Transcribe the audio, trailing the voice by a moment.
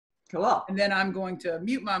Cool. And then I'm going to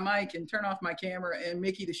mute my mic and turn off my camera, and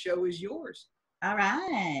Mickey, the show is yours. All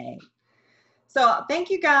right. So thank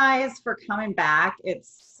you guys for coming back.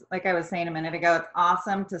 It's like I was saying a minute ago, it's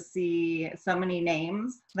awesome to see so many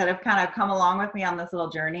names that have kind of come along with me on this little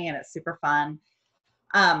journey, and it's super fun.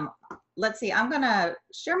 Let's see, I'm gonna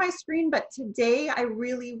share my screen, but today I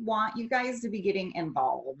really want you guys to be getting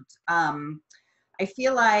involved. I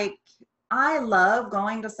feel like I love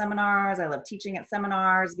going to seminars. I love teaching at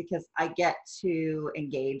seminars because I get to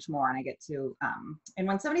engage more, and I get to, and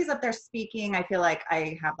when somebody's up there speaking, I feel like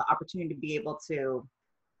I have the opportunity to be able to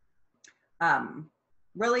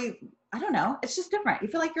really, I don't know, it's just different. You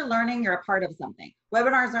feel like you're learning, you're a part of something.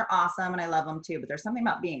 Webinars are awesome and I love them too, but there's something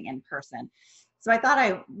about being in person. So I thought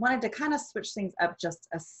I wanted to kind of switch things up just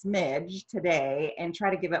a smidge today and try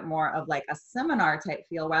to give it more of like a seminar type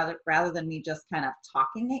feel rather than me just kind of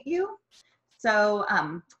talking at you. So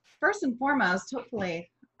first and foremost, hopefully,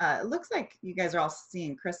 it looks like you guys are all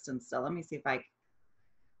seeing Kristen still. Let me see if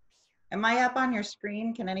am I up on your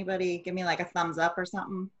screen? Can anybody give me like a thumbs up or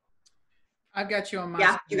something? I've got you on my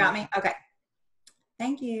Yeah, screen. you got me? Okay.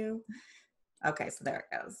 Thank you. Okay, so there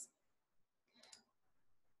it goes.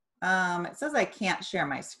 It says I can't share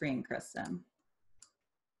my screen, Kristen.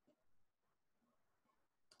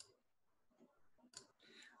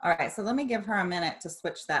 All right, so let me give her a minute to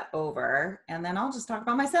switch that over, and then I'll just talk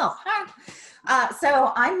about myself.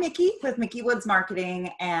 So I'm Mickey with Mickey Woods Marketing,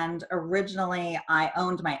 and originally I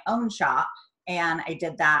owned my own shop, and I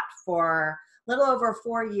did that for a little over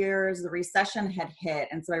 4 years. The recession had hit,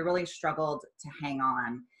 and so I really struggled to hang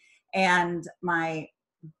on. And my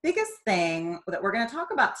biggest thing that we're going to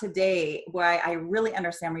talk about today, why I really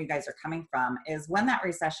understand where you guys are coming from, is when that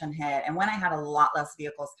recession hit and when I had a lot less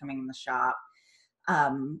vehicles coming in the shop,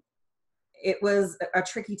 it was a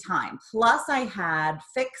tricky time. Plus I had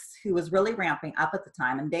Fix, who was really ramping up at the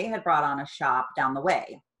time, and they had brought on a shop down the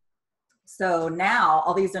way. So now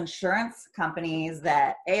all these insurance companies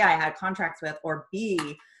that A, I had contracts with, or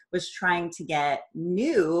B, was trying to get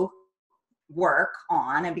new work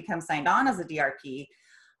on and become signed on as a DRP.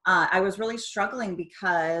 I was really struggling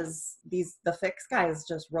because the Fix guys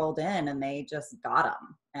just rolled in and they just got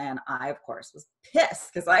them. And I, of course, was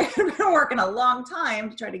pissed because I had been working a long time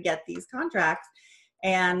to try to get these contracts.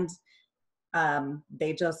 And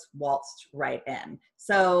they just waltzed right in.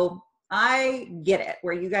 So I get it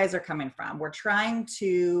where you guys are coming from. We're trying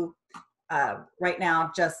to right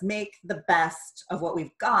now just make the best of what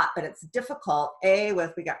we've got, but it's difficult. A,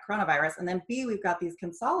 we got coronavirus, and then B, we've got these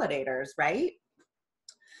consolidators, right?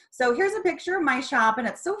 So here's a picture of my shop, and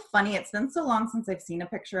it's so funny. It's been so long since I've seen a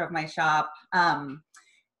picture of my shop.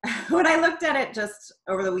 When I looked at it just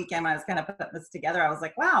over the weekend, when I was kind of putting this together, I was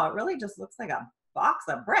like, wow, it really just looks like a box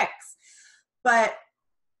of bricks. But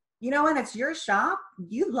you know, when it's your shop,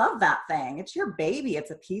 you love that thing. It's your baby.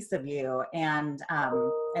 It's a piece of you. And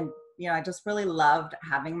you know, I just really loved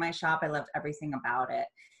having my shop. I loved everything about it.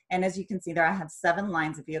 And as you can see there, I had 7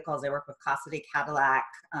 lines of vehicles. I worked with Casa de Cadillac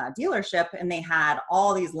dealership, and they had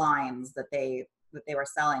all these lines that they were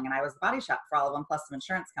selling. And I was the body shop for all of them, plus some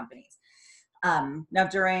insurance companies. Now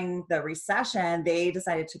during the recession, they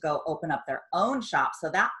decided to go open up their own shop. So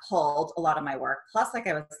that pulled a lot of my work. Plus, like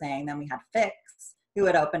I was saying, then we had Fix, who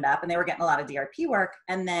had opened up, and they were getting a lot of DRP work.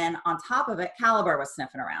 And then on top of it, Caliber was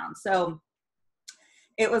sniffing around. So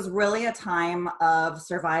it was really a time of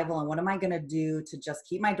survival. And what am I going to do to just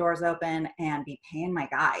keep my doors open and be paying my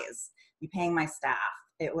guys, be paying my staff?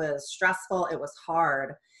 It was stressful. It was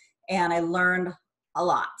hard. And I learned a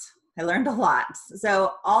lot.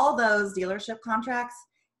 So all those dealership contracts,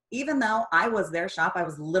 even though I was their shop, I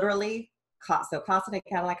was literally, so Casa de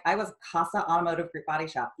Cadillac, I was Casa Automotive Group Body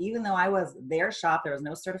Shop. Even though I was their shop, there was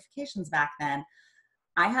no certifications back then.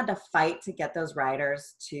 I had to fight to get those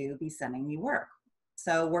riders to be sending me work.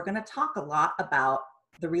 So we're going to talk a lot about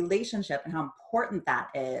the relationship and how important that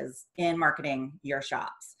is in marketing your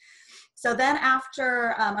shops. So then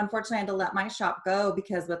after, unfortunately, I had to let my shop go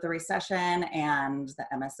because with the recession and the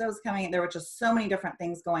MSOs coming, there were just so many different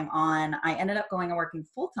things going on. I ended up going and working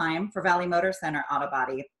full-time for Valley Motor Center Auto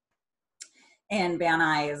Body in Van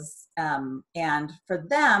Nuys. And for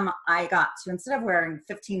them, I got to, instead of wearing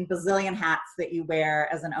 15 bazillion hats that you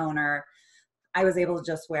wear as an owner, I was able to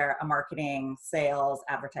just wear a marketing, sales,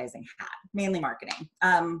 advertising hat, mainly marketing.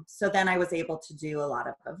 So then I was able to do a lot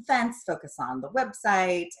of events, focus on the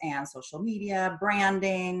website and social media,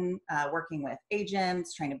 branding, working with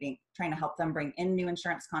agents, trying to help them bring in new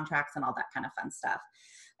insurance contracts and all that kind of fun stuff.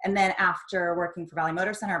 And then after working for Valley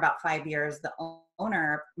Motor Center about 5 years, the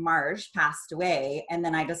owner, Marge, passed away, and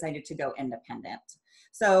then I decided to go independent.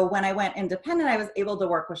 So when I went independent, I was able to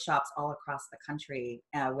work with shops all across the country,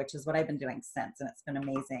 which is what I've been doing since, and it's been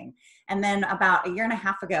amazing. And then about a year and a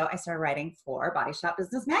half ago, I started writing for Body Shop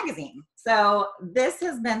Business Magazine. So this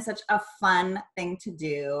has been such a fun thing to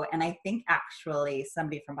do. And I think actually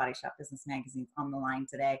somebody from Body Shop Business Magazine is on the line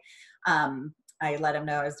today. I let him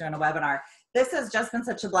know I was doing a webinar. This has just been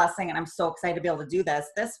such a blessing, and I'm so excited to be able to do this.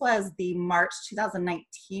 This was the March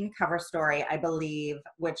 2019 cover story, I believe,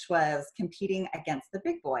 which was competing against the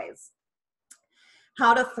big boys.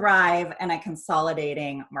 How to thrive in a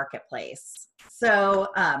consolidating marketplace. So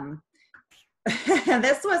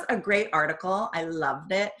this was a great article. I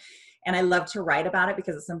loved it, and I love to write about it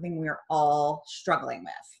because it's something we're all struggling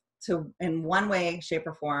with. To, in one way, shape,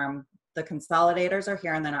 or form, the consolidators are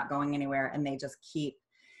here and they're not going anywhere, and they just keep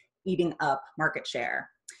eating up market share.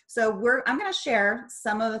 So I'm going to share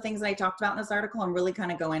some of the things that I talked about in this article and really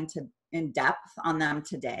kind of go into in depth on them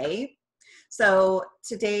today. So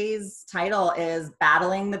today's title is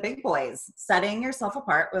Battling the Big Boys, Setting Yourself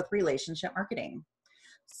Apart with Relationship Marketing.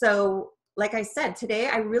 So like I said, today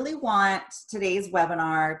I really want today's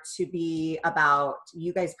webinar to be about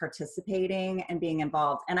you guys participating and being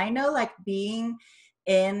involved. And I know, like, being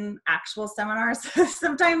in actual seminars,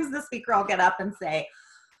 sometimes the speaker will get up and say,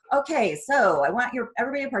 okay, so I want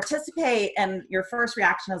everybody to participate. And your first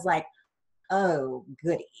reaction is like, oh,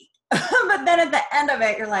 goody. But then at the end of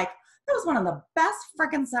it, you're like, that was one of the best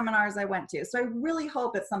freaking seminars I went to. So I really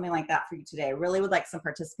hope it's something like that for you today. I really would like some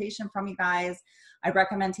participation from you guys. I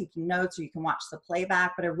recommend taking notes, or you can watch the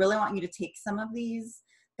playback, but I really want you to take some of these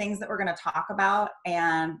things that we're going to talk about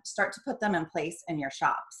and start to put them in place in your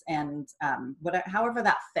shops, and however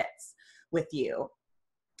that fits with you.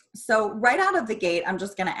 So right out of the gate, I'm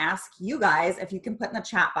just going to ask you guys if you can put in the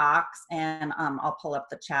chat box, and I'll pull up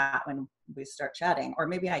the chat when we start chatting, or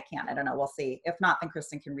maybe I can't. I don't know. We'll see. If not, then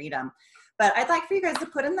Kristen can read them. But I'd like for you guys to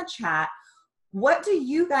put in the chat, what do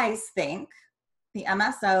you guys think the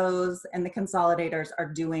MSOs and the consolidators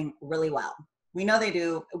are doing really well? We know they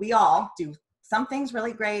do. We all do some things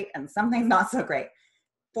really great and some things not so great.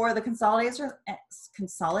 For the consolidators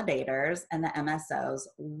and the MSOs,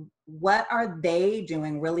 what are they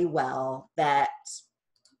doing really well that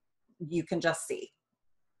you can just see?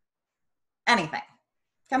 Anything.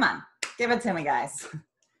 Come on, give it to me, guys.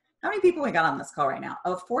 How many people we got on this call right now?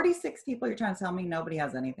 Oh, 46 people. You're trying to tell me nobody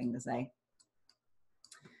has anything to say?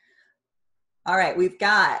 All right, we've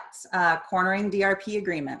got cornering DRP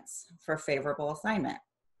agreements for favorable assignment.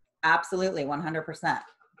 Absolutely, 100%.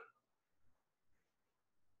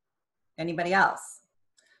 Anybody else?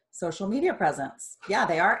 Social media presence. Yeah,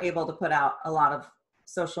 they are able to put out a lot of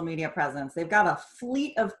social media presence. They've got a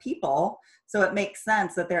fleet of people, so it makes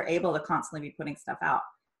sense that they're able to constantly be putting stuff out.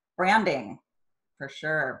 Branding, for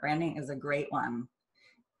sure. Branding is a great one,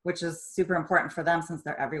 which is super important for them since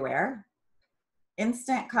they're everywhere.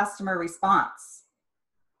 Instant customer response.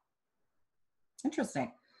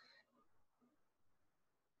 Interesting.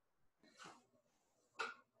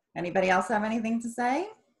 Anybody else have anything to say?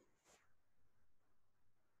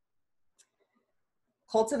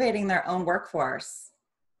 Cultivating their own workforce.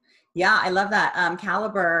 Yeah, I love that.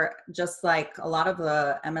 Caliber, just like a lot of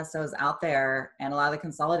the MSOs out there and a lot of the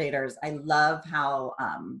consolidators, I love how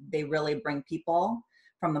they really bring people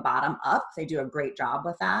from the bottom up. They do a great job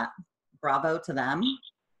with that. Bravo to them.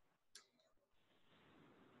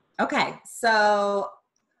 Okay, so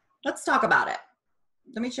let's talk about it.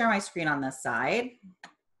 Let me share my screen on this side.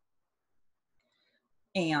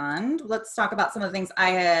 And let's talk about some of the things I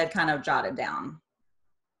had kind of jotted down.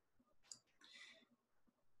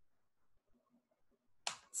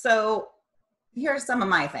 So here's some of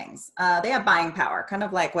my things. They have buying power, kind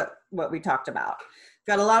of like what we talked about.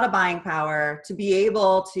 Got a lot of buying power to be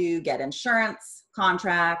able to get insurance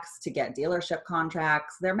contracts, to get dealership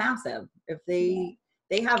contracts. They're massive. If they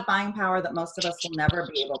have buying power that most of us will never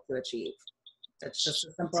be able to achieve. It's just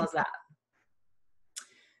as simple as that.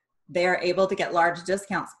 They're able to get large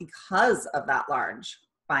discounts because of that large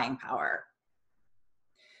buying power.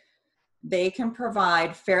 They can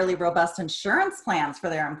provide fairly robust insurance plans for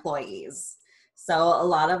their employees. So a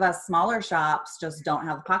lot of us smaller shops just don't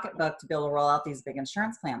have the pocketbook to be able to roll out these big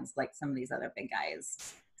insurance plans like some of these other big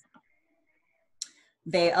guys.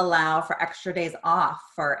 They allow for extra days off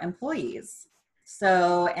for employees.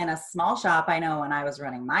 So in a small shop, I know when I was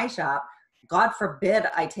running my shop, God forbid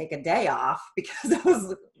I take a day off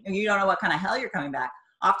because you don't know what kind of hell you're coming back.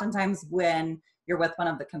 Oftentimes when you're with one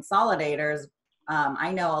of the consolidators,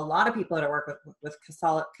 I know a lot of people that work with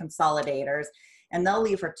consolidators, and they'll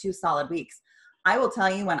leave for 2 solid weeks. I will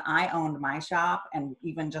tell you, when I owned my shop and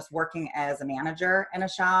even just working as a manager in a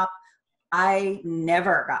shop, I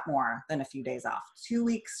never got more than a few days off. 2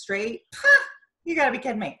 weeks straight. You gotta be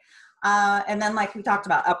kidding me. And then like we talked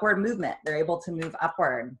about upward movement, they're able to move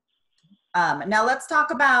upward. Now let's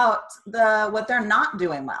talk about what they're not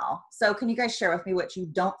doing well. So can you guys share with me what you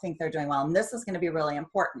don't think they're doing well? And this is going to be really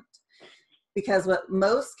important because what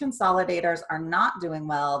most consolidators are not doing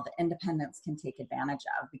well, the independents can take advantage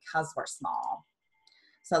of because we're small.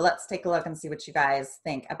 So let's take a look and see what you guys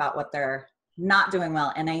think about what they're not doing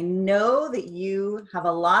well. And I know that you have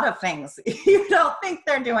a lot of things you don't think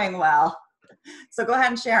they're doing well. So go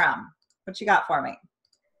ahead and share them. What you got for me?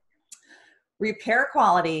 Repair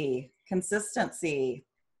quality, consistency,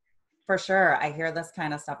 for sure. I hear this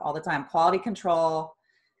kind of stuff all the time. Quality control,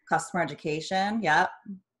 customer education, yep.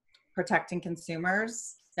 Protecting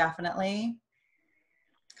consumers, definitely.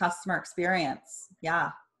 Customer experience,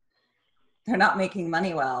 yeah. They're not making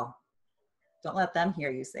money well. Don't let them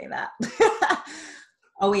hear you say that.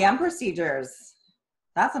 OEM procedures,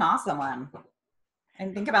 that's an awesome one. I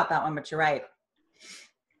didn't think about that one, but you're right.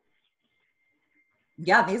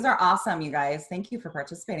 Yeah, these are awesome, you guys. Thank you for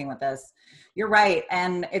participating with us. You're right.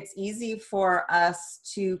 And it's easy for us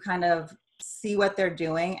to kind of see what they're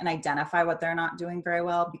doing and identify what they're not doing very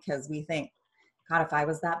well because we think, God, if I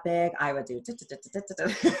was that big, I would do,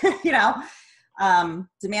 you know,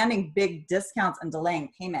 demanding big discounts and delaying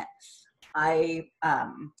payment. I've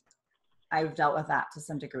dealt with that to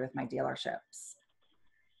some degree with my dealerships.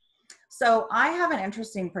 So I have an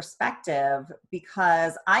interesting perspective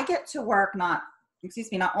because I get to work not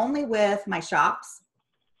only with my shops,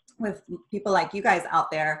 with people like you guys out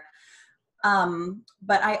there,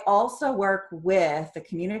 but I also work with the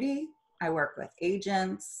community. I work with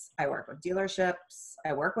agents, I work with dealerships,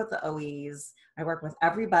 I work with the OEs, I work with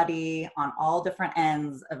everybody on all different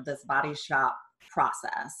ends of this body shop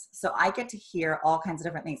process. So I get to hear all kinds of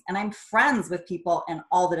different things. And I'm friends with people in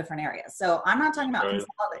all the different areas. So I'm not talking about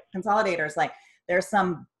consolidators, like there's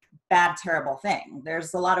some bad, terrible thing.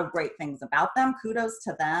 There's a lot of great things about them. Kudos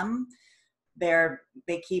to them.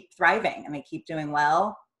 They keep thriving and they keep doing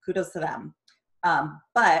well. Kudos to them.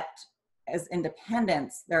 But as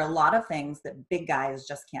independents, there are a lot of things that big guys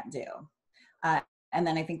just can't do. And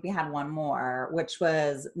then I think we had one more, which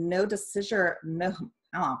was no decision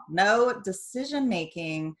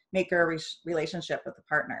maker relationship with the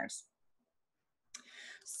partners.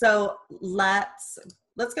 So let's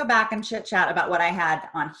go back and chit chat about what I had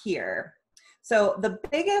on here. So the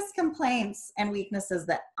biggest complaints and weaknesses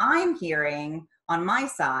that I'm hearing on my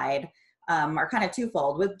side are kind of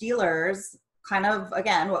twofold. With dealers, kind of,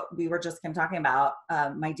 again, what we were just kind of talking about,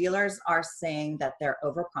 my dealers are saying that they're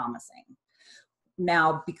overpromising.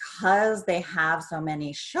 Now, because they have so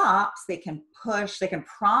many shops, they can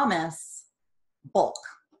promise bulk,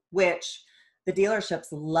 which the dealerships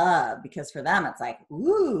love because for them, it's like,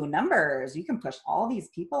 ooh, numbers. You can push all these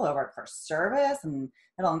people over for service and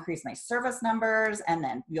it'll increase my service numbers and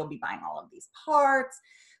then you'll be buying all of these parts.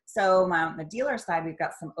 So on the dealer side, we've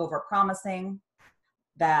got some overpromising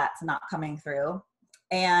that's not coming through.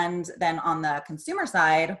 And then on the consumer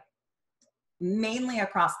side, mainly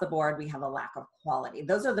across the board, we have a lack of quality.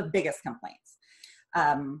 Those are the biggest complaints.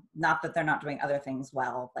 Not that they're not doing other things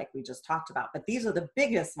well, like we just talked about, but these are the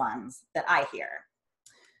biggest ones that I hear.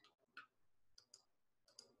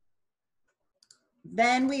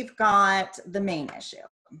 Then we've got the main issue.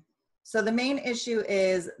 So the main issue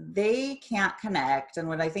is they can't connect. And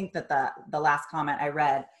what I think that the last comment I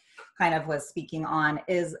read kind of was speaking on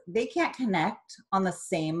is they can't connect on the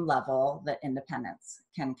same level that independents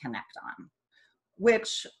can connect on,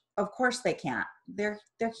 which of course they can't. They're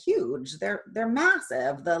huge. They're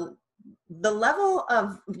massive. The level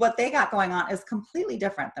of what they got going on is completely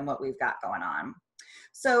different than what we've got going on.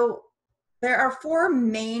 So there are four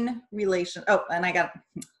main relations. Oh, and I got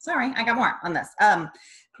more on this.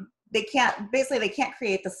 They can't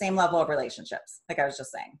create the same level of relationships, like I was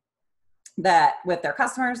just saying, that with their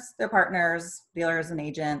customers, their partners, dealers and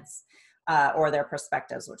agents, or their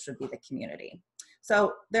prospectives, which would be the community.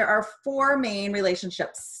 So there are four main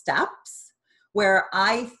relationship steps where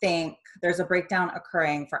I think there's a breakdown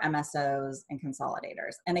occurring for MSOs and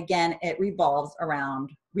consolidators. And again, it revolves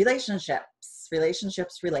around relationships.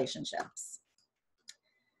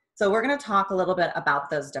 So we're going to talk a little bit about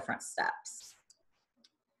those different steps.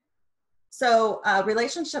 So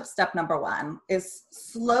relationship step number one is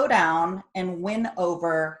slow down and win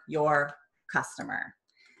over your customer.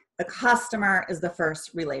 The customer is the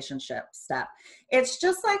first relationship step. It's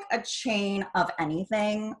just like a chain of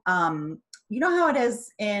anything. You know how it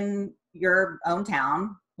is in your own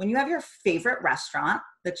town when you have your favorite restaurant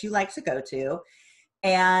that you like to go to,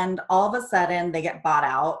 and all of a sudden they get bought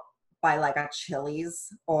out by like a Chili's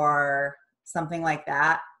or something like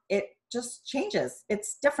that, it just changes.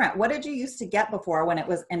 It's different. What did you used to get before when it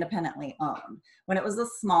was independently owned? When it was a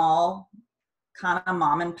small kind of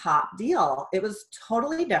mom and pop deal, it was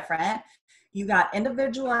totally different. You got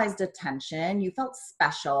individualized attention. You felt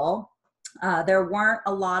special. There weren't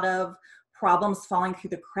a lot of problems falling through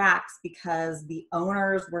the cracks because the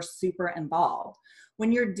owners were super involved.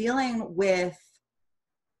 When you're dealing with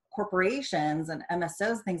corporations and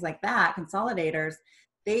MSOs, things like that, consolidators,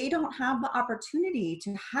 they don't have the opportunity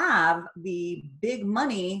to have the big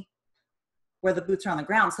money where the boots are on the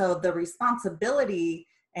ground. So the responsibility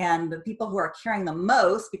and the people who are caring the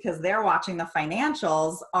most, because they're watching the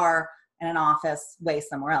financials, are in an office way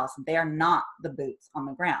somewhere else. They're not the boots on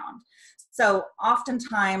the ground. So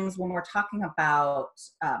oftentimes when we're talking about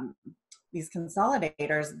these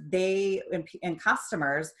consolidators, they and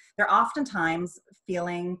customers, they're oftentimes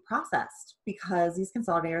feeling processed because these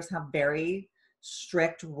consolidators have very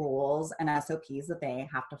strict rules and SOPs that they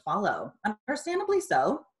have to follow, understandably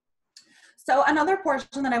so. So another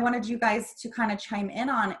portion that I wanted you guys to kind of chime in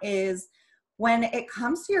on is when it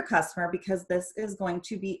comes to your customer, because this is going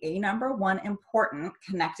to be a number one important,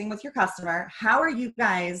 connecting with your customer. How do you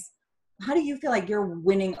feel like you're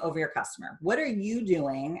winning over your customer? What are you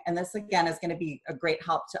doing? And this again is going to be a great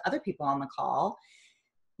help to other people on the call.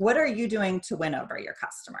 What are you doing to win over your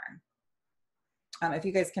customer? If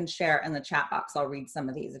you guys can share in the chat box, I'll read some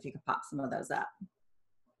of these if you could pop some of those up.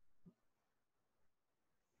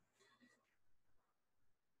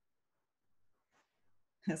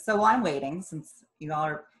 So while I'm waiting, since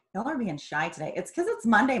y'all are being shy today, it's because it's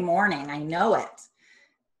Monday morning. I know it.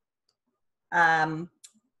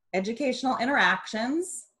 Educational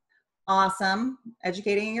interactions, awesome.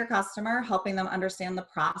 Educating your customer, helping them understand the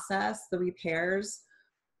process, the repairs,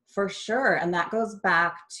 for sure. And that goes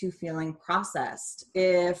back to feeling processed.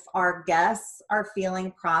 If our guests are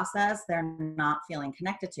feeling processed, they're not feeling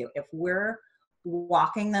connected to. If we're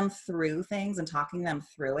walking them through things and talking them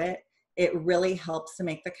through it, it really helps to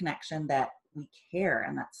make the connection that we care.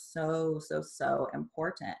 And that's so, so, so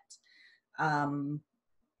important.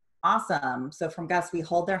 Awesome. So from guests, we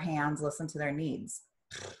hold their hands, listen to their needs.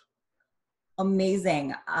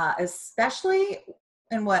 Amazing. Especially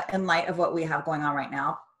in light of what we have going on right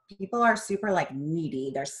now. People are super like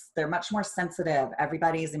needy. They're much more sensitive.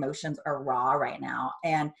 Everybody's emotions are raw right now.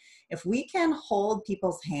 And if we can hold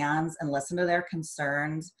people's hands and listen to their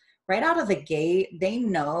concerns right out of the gate, they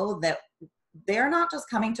know that they're not just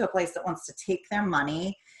coming to a place that wants to take their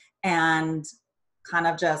money and kind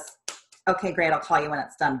of just, okay, great, I'll call you when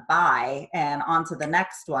it's done, bye, and on to the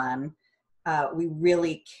next one. We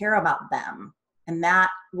really care about them. And that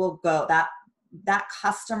will go, that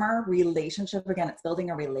customer relationship, again, it's building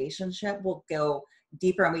a relationship, will go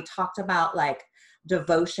deeper. And we talked about like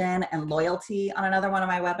devotion and loyalty on another one of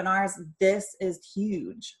my webinars. This is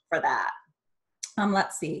huge for that.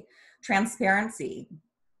 Let's see, transparency.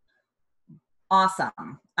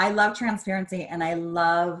 Awesome. I love transparency, and I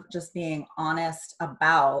love just being honest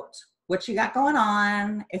about what you got going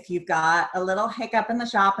on. If you've got a little hiccup in the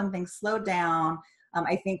shop and things slow down,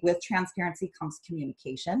 I think with transparency comes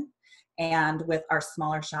communication. And with our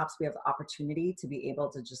smaller shops, we have the opportunity to be able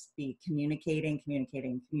to just be communicating.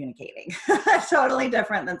 Totally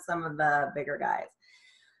different than some of the bigger guys.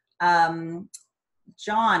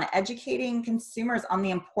 John, educating consumers on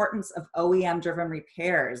the importance of OEM-driven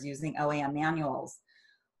repairs using OEM manuals.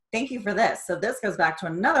 Thank you for this. So this goes back to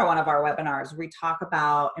another one of our webinars where we talk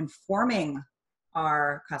about informing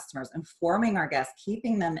our customers, informing our guests,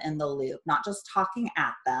 keeping them in the loop, not just talking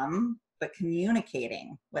at them, but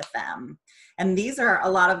communicating with them. And these are a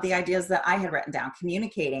lot of the ideas that I had written down,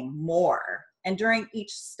 communicating more and during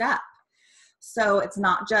each step. So it's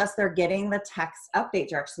not just they're getting the text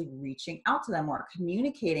updates, you're actually reaching out to them more,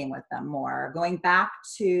 communicating with them more, going back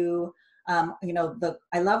to,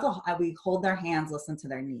 I love how we hold their hands, listen to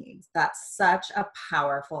their needs. That's such a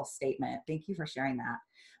powerful statement. Thank you for sharing that.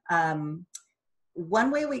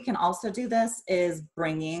 One way we can also do this is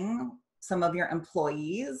bringing some of your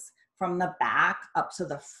employees from the back up to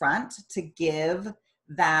the front to give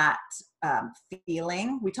that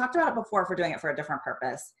feeling. We talked about it before for doing it for a different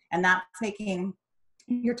purpose, and that's making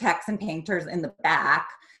your techs and painters in the back,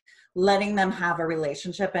 letting them have a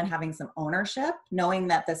relationship and having some ownership, knowing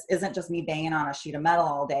that this isn't just me banging on a sheet of metal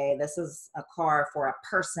all day. This is a car for a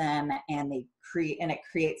person, and it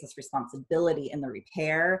creates this responsibility in the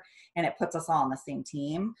repair, and it puts us all on the same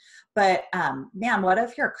team. But man, what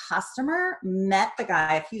if your customer met the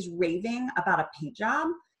guy, if he's raving about a paint job,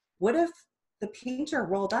 what if the painter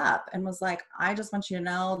rolled up and was like, I just want you to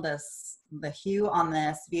know the hue on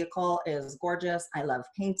this vehicle is gorgeous. I love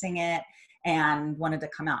painting it. and wanted to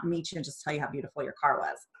come out and meet you and just tell you how beautiful your car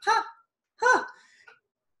was. Huh, huh.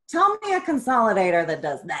 Tell me a consolidator that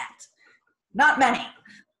does that. Not many.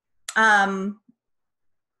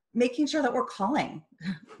 Making sure that we're calling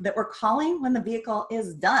when the vehicle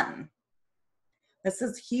is done. This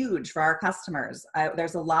is huge for our customers.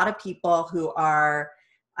 There's a lot of people who are,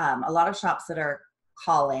 a lot of shops that are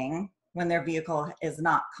calling when their vehicle is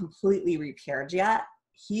not completely repaired yet.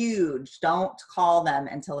 Huge. Don't call them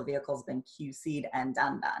until the vehicle's been QC'd and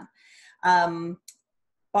done.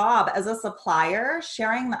 Bob, as a supplier,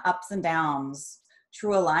 sharing the ups and downs,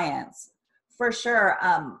 True Alliance, for sure.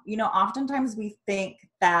 Oftentimes we think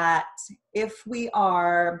that if we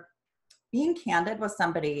are being candid with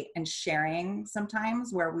somebody and sharing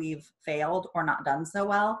sometimes where we've failed or not done so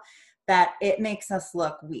well, that it makes us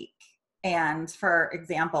look weak. And for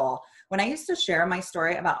example, when I used to share my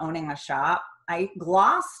story about owning a shop, I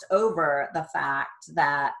glossed over the fact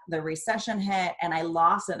that the recession hit and I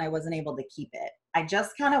lost it and I wasn't able to keep it. I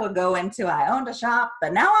just kind of would go into, I owned a shop,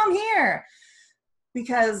 but now I'm here,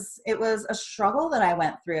 because it was a struggle that I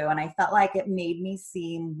went through and I felt like it made me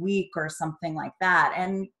seem weak or something like that.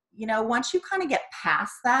 And, once you kind of get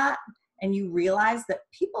past that and you realize that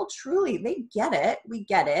people truly, they get it, we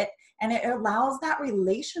get it. And it allows that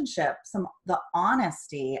relationship, the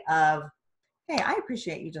honesty of, hey, I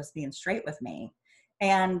appreciate you just being straight with me.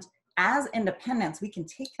 And as independents, we can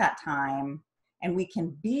take that time and we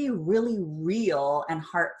can be really real and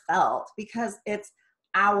heartfelt because it's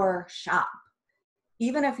our shop.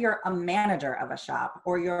 Even if you're a manager of a shop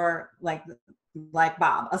or you're like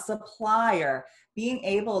Bob, a supplier, being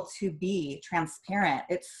able to be transparent,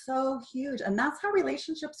 it's so huge. And that's how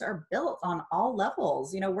relationships are built on all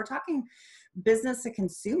levels. We're talking business to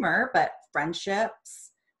consumer, but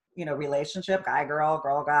friendships, relationship, guy,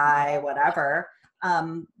 girl, guy, whatever.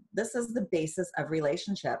 This is the basis of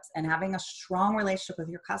relationships, and having a strong relationship with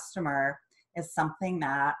your customer is something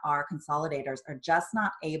that our consolidators are just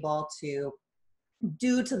not able to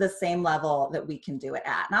do to the same level that we can do it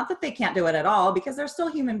at. Not that they can't do it at all, because they're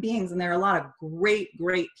still human beings and there are a lot of great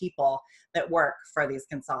people that work for these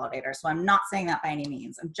consolidators. So I'm not saying that by any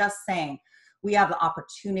means. I'm just saying we have the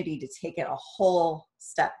opportunity to take it a whole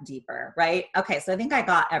step deeper, right? Okay, so I think I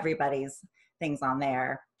got everybody's things on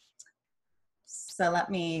there. So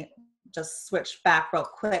let me just switch back real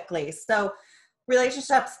quickly. So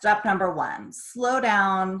relationship step number 1, slow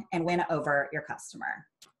down and win over your customer.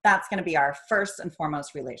 That's going to be our first and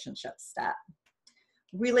foremost relationship step.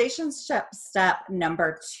 Relationship step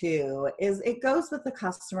number 2 is it goes with the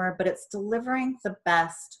customer, but it's delivering the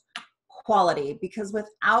best quality, because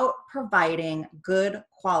without providing good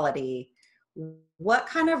quality, what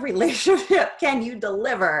kind of relationship can you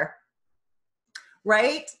deliver,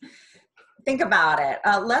 right? Think about it.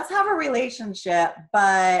 Let's have a relationship,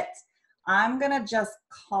 but I'm going to just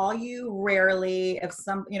call you rarely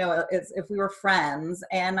if we were friends,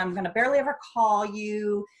 and I'm going to barely ever call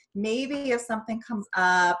you. Maybe if something comes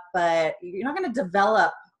up, but you're not going to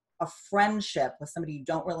develop a friendship with somebody you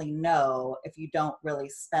don't really know if you don't really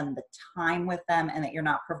spend the time with them and that you're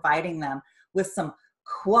not providing them with some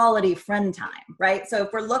quality friend time, right? So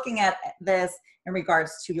if we're looking at this in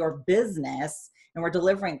regards to your business and we're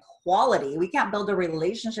delivering quality, we can't build a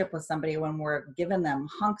relationship with somebody when we're giving them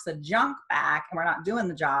hunks of junk back and we're not doing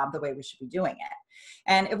the job the way we should be doing it.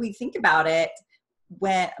 And if we think about it,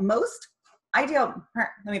 let me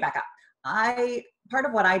back up. Part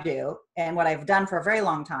of what I do and what I've done for a very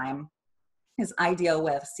long time is I deal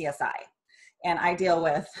with CSI, and I deal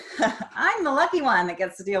with, I'm the lucky one that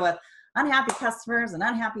gets to deal with unhappy customers and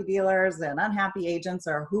unhappy dealers and unhappy agents,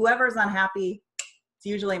 or whoever's unhappy. It's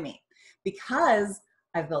usually me, because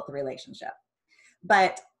I've built the relationship.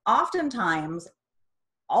 But oftentimes,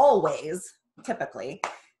 always, typically,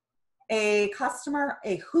 a customer,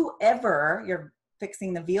 whoever you're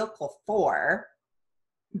fixing the vehicle for,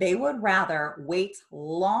 they would rather wait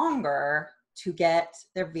longer to get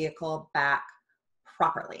their vehicle back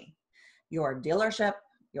properly. Your dealership,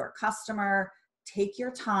 your customer, take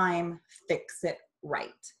your time, fix it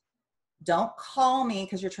right. Don't call me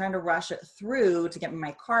because you're trying to rush it through to get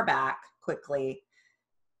my car back quickly.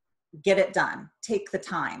 Get it done. Take the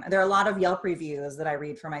time. There are a lot of Yelp reviews that I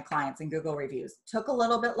read for my clients and Google reviews. Took a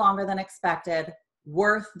little bit longer than expected.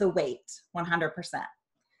 Worth the wait, 100%.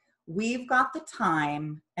 We've got the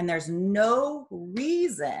time, and there's no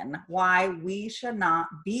reason why we should not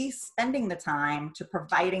be spending the time to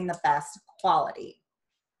providing the best quality.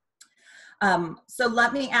 So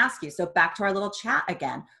let me ask you, so back to our little chat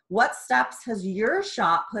again, what steps has your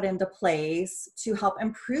shop put into place to help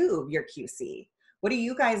improve your QC? What are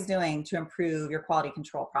you guys doing to improve your quality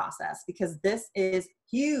control process? Because this is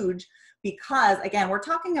huge, because again, we're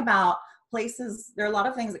talking about places, there are a lot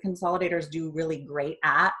of things that consolidators do really great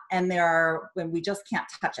at, and there are when we just can't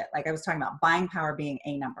touch it. Like I was talking about buying power being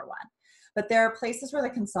a number one. But there are places where the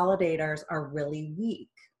consolidators are really weak.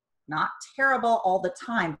 Not terrible all the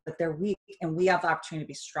time, but they're weak, and we have the opportunity to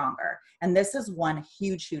be stronger. And this is one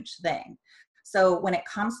huge, huge thing. So when it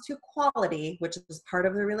comes to quality, which is part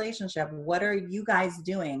of the relationship, what are you guys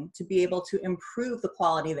doing to be able to improve the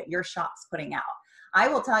quality that your shop's putting out? I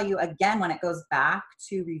will tell you again, when it goes back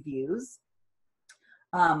to reviews,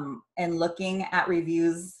 and looking at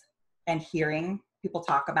reviews and hearing people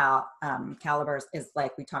talk about Calibers is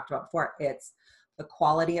like we talked about before, it's the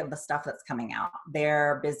quality of the stuff that's coming out.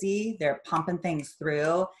 They're busy, they're pumping things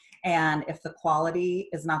through. And if the quality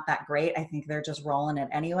is not that great, I think they're just rolling it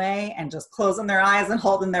anyway and just closing their eyes and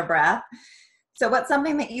holding their breath. So what's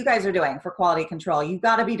something that you guys are doing for quality control? You've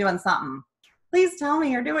got to be doing something. Please tell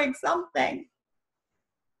me you're doing something.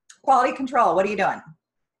 Quality control, what are you doing?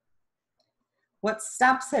 What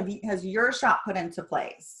steps has your shop put into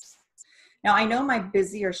place? Now, I know my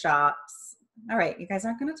busier shops, all right, you guys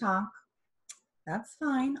aren't going to talk. That's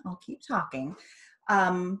fine. I'll keep talking.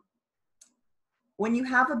 When you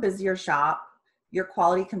have a busier shop, your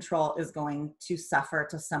quality control is going to suffer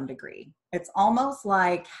to some degree. It's almost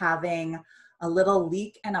like having a little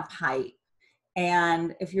leak in a pipe.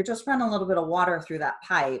 And if you're just running a little bit of water through that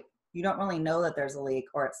pipe, you don't really know that there's a leak,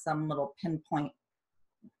 or it's some little pinpoint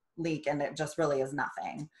leak and it just really is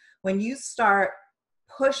nothing. When you start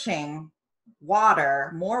pushing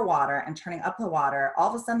water, more water, and turning up the water, all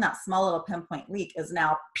of a sudden that small little pinpoint leak is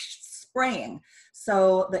now spraying.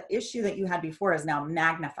 So the issue that you had before is now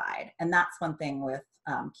magnified. And that's one thing with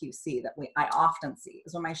QC that I often see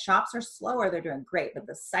is when my shops are slower, they're doing great. But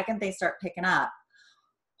the second they start picking up,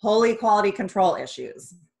 holy quality control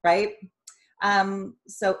issues, right?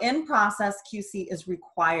 So in process, QC is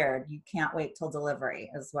required. You can't wait till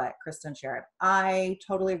delivery is what Kristen shared. I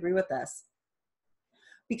totally agree with this.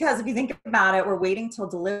 Because if you think about it, we're waiting till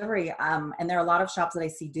delivery. And there are a lot of shops that I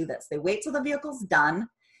see do this. They wait till the vehicle's done.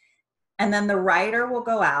 And then the rider will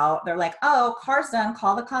go out. They're like, oh, car's done,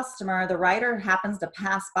 call the customer. The rider happens to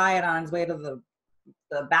pass by it on his way to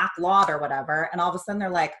the back lot or whatever. And all of a sudden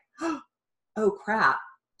they're like, oh crap.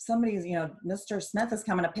 Somebody's, Mr. Smith is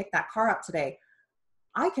coming to pick that car up today.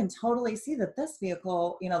 I can totally see that this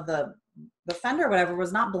vehicle, the fender or whatever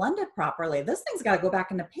was not blended properly. This thing's got to go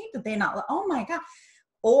back into paint. Did they not? Oh my God.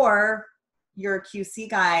 Or your QC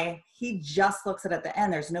guy, he just looks at it at the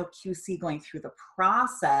end. There's no QC going through the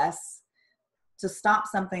process to stop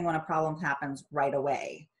something when a problem happens right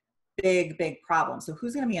away. Big, big problem. So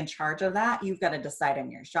who's going to be in charge of that? You've got to decide in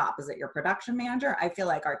your shop. Is it your production manager? I feel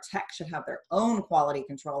like our tech should have their own quality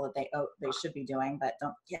control that they should be doing, but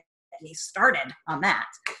don't get me started on that.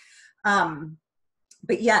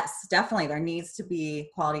 But yes, definitely there needs to be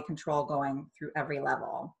quality control going through every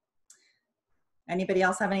level. Anybody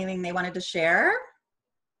else have anything they wanted to share?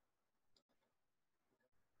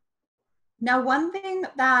 Now, one thing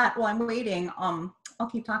that, while I'm waiting, I'll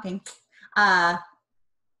keep talking,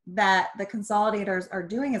 that the consolidators are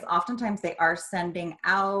doing is oftentimes they are sending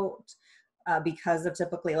out, because of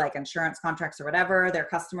typically like insurance contracts or whatever, their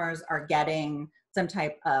customers are getting some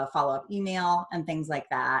type of follow-up email and things like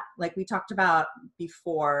that. Like we talked about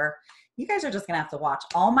before, you guys are just gonna have to watch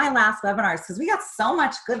all my last webinars because we got so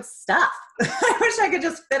much good stuff. I wish I could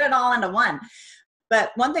just fit it all into one.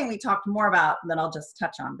 But one thing we talked more about that I'll just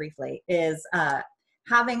touch on briefly is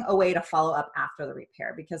having a way to follow up after the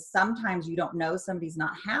repair, because sometimes you don't know somebody's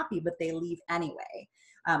not happy, but they leave anyway.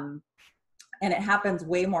 And it happens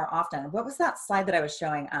way more often. What was that slide that I was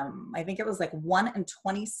showing? I think it was like 1 in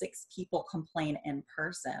 26 people complain in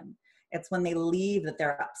person. It's when they leave that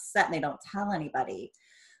they're upset and they don't tell anybody.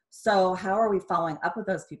 So how are we following up with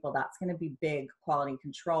those people? That's going to be big quality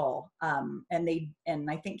control. And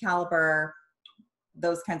I think Caliber,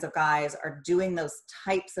 those kinds of guys are doing those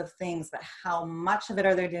types of things, but how much of it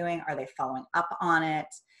are they doing? Are they following up on it?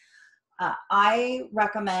 I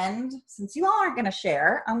recommend, since you all aren't going to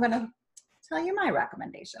share, I'm going to tell you my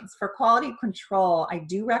recommendations. For quality control, I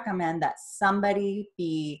do recommend that somebody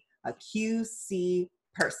be a QC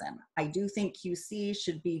person. I do think QC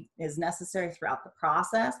is necessary throughout the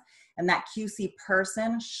process, and that QC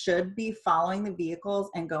person should be following the vehicles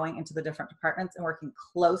and going into the different departments and working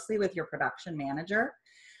closely with your production manager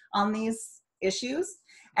on these issues.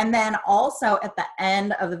 And then also at the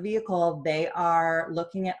end of the vehicle, they are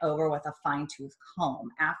looking it over with a fine-tooth comb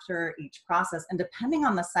after each process. And depending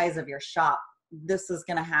on the size of your shop, this is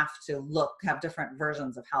going to have to have different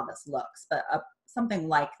versions of how this looks, but something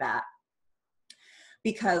like that.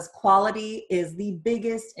 because quality is the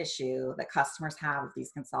biggest issue that customers have with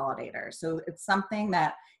these consolidators. So it's something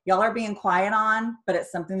that y'all are being quiet on, but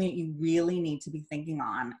it's something that you really need to be thinking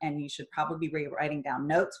on, and you should probably be writing down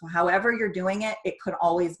notes. However you're doing it, it could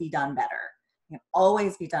always be done better. It can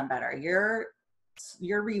always be done better. Your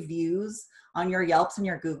reviews on your Yelps and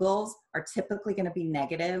your Googles are typically going to be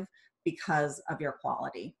negative because of your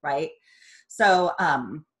quality, right? So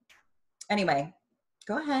anyway,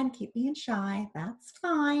 go ahead, keep being shy. That's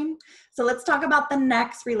fine. So let's talk about the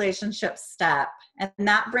next relationship step. And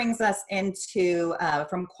that brings us into,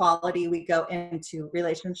 from quality, we go into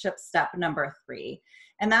relationship step number 3.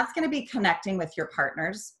 And that's going to be connecting with your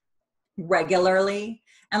partners regularly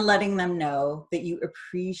and letting them know that you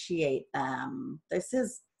appreciate them. This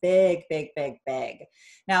is big, big, big, big.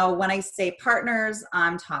 Now, when I say partners,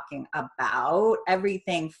 I'm talking about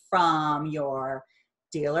everything from your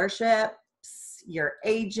dealership, your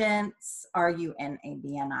agents. Are you in a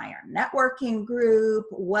BNI or networking group?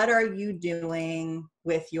 What are you doing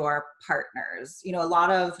with your partners? You know, a lot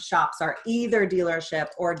of shops are either dealership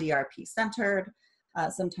or DRP centered,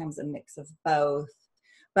 sometimes a mix of both.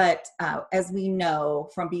 But as we know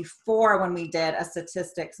from before, when we did a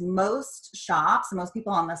statistics, most shops, most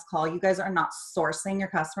people on this call, you guys are not sourcing your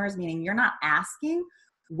customers, meaning you're not asking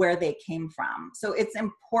where they came from. So it's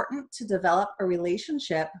important to develop a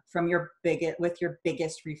relationship from with your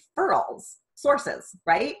biggest referrals sources,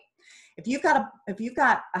 right? If you've got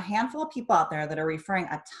a handful of people out there that are referring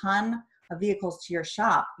a ton of vehicles to your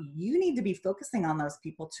shop, you need to be focusing on those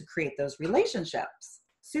people to create those relationships.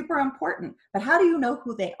 Super important. But how do you know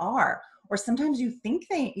who they are? Or sometimes you think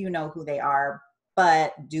you know who they are,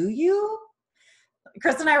 but do you?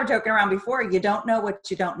 Chris and I were joking around before, you don't know what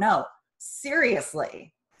you don't know.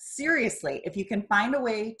 Seriously, if you can find a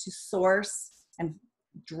way to source and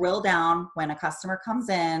drill down when a customer comes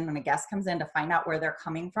in, when a guest comes in, to find out where they're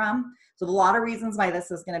coming from. So a lot of reasons why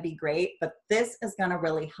this is going to be great, but this is going to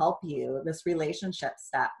really help you, this relationship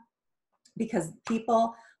step, because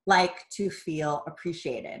people like to feel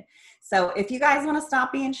appreciated. So if you guys want to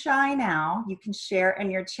stop being shy now, you can share in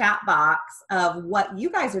your chat box of what you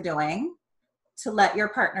guys are doing to let your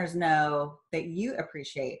partners know that you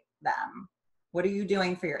appreciate them. What are you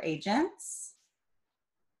doing for your agents?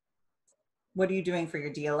 What are you doing for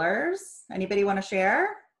your dealers? Anybody want to share?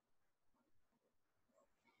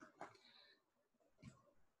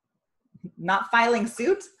 Not filing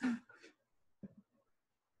suit?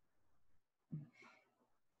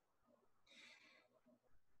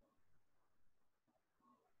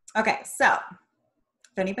 Okay, so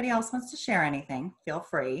if anybody else wants to share anything, feel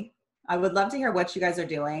free. I would love to hear what you guys are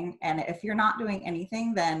doing. And if you're not doing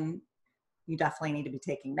anything, then you definitely need to be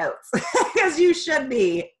taking notes, because you should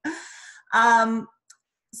be.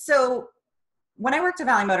 So when I worked at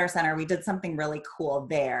Valley Motor Center, we did something really cool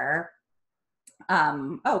there.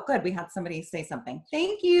 Oh, good. We had somebody say something.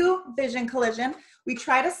 Thank you, Vision Collision. We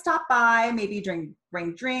try to stop by, maybe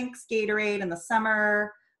bring drinks, Gatorade in the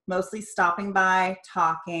summer, mostly stopping by,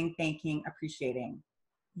 talking, thanking, appreciating.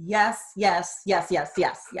 Yes, yes, yes, yes,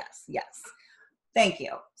 yes, yes, yes. Thank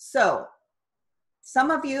you. So some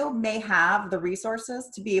of you may have the resources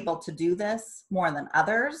to be able to do this more than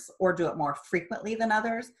others, or do it more frequently than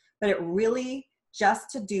others, but it really, just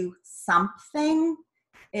to do something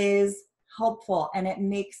is helpful, and it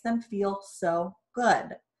makes them feel so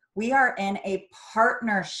good. We are in a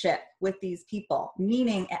partnership with these people,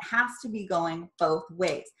 meaning it has to be going both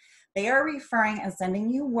ways. They are referring and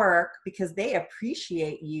sending you work because they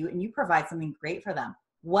appreciate you and you provide something great for them.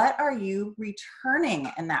 What are you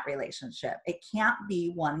returning in that relationship? It can't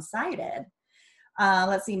be one-sided.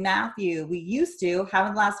 Let's see, Matthew, we used to, have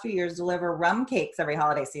in the last few years, deliver rum cakes every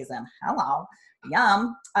holiday season. Hello,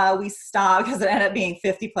 yum. We stopped because it ended up being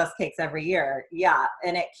 50 plus cakes every year. Yeah,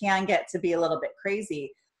 and it can get to be a little bit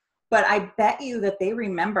crazy. But I bet you that they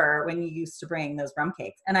remember when you used to bring those rum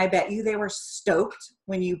cakes. And I bet you they were stoked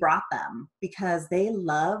when you brought them, because they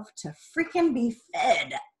love to freaking be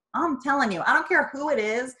fed. I'm telling you, I don't care who it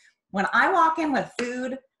is. When I walk in with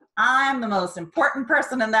food, I'm the most important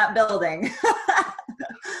person in that building.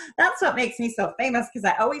 That's what makes me so famous, because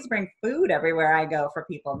I always bring food everywhere I go for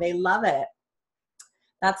people. They love it.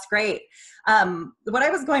 That's great. What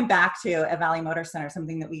I was going back to at Valley Motor Center,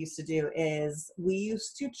 something that we used to do is we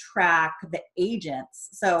used to track the agents.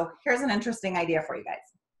 So here's an interesting idea for you guys.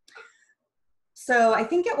 So I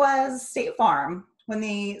think it was State Farm. When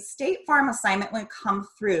the State Farm assignment would come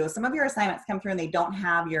through, some of your assignments come through and they don't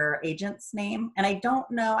have your agent's name. And I don't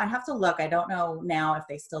know, I have to look. I don't know now if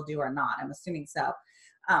they still do or not. I'm assuming so.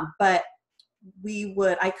 But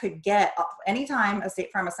I could get, anytime a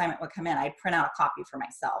State Farm assignment would come in, I'd print out a copy for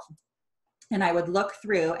myself. and I would look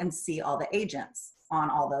through and see all the agents on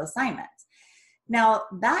all the assignments. Now,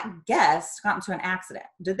 that guest got into an accident.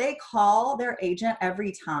 Did they call their agent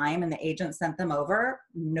every time and the agent sent them over?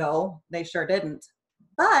 No, they sure didn't.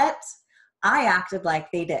 But I acted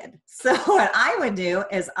like they did. So what I would do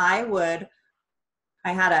is I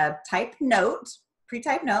had a typed note,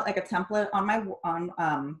 pre-typed note, like a template on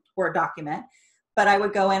my Word document, but I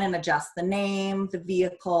would go in and adjust the name, the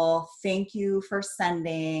vehicle, thank you for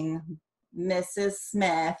sending Mrs.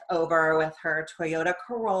 Smith over with her Toyota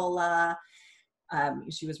Corolla.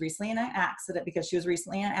 She was recently in an accident. Because she was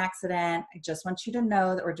recently in an accident, I just want you to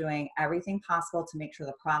know that we're doing everything possible to make sure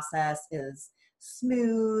the process is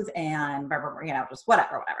smooth and, just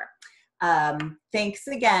whatever. Thanks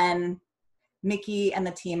again, Mickey and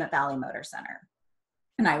the team at Valley Motor Center.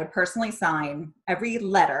 And I would personally sign every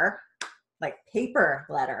letter, like paper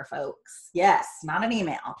letter, folks. Yes, not an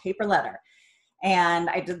email, paper letter. And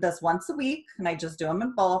I did this once a week, and I just do them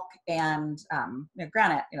in bulk. And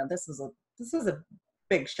granted, this was a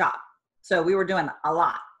big shop, so we were doing a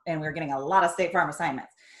lot, and we were getting a lot of State Farm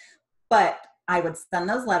assignments. But I would send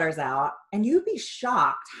those letters out, and you'd be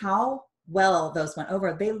shocked how well those went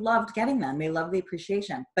over. They loved getting them. They loved the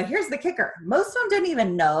appreciation. But here's the kicker. Most of them didn't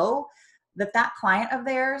even know that client of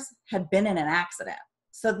theirs had been in an accident.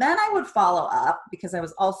 So then I would follow up, because I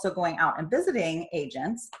was also going out and visiting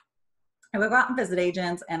agents. I would go out and visit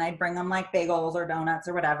agents, and I'd bring them like bagels or donuts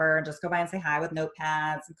or whatever, and just go by and say hi with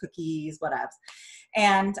notepads and cookies, whatever.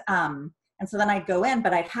 And so then I'd go in,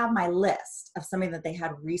 but I'd have my list of somebody that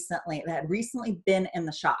had recently been in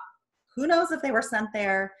the shop. Who knows if they were sent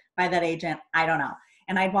there by that agent? I don't know.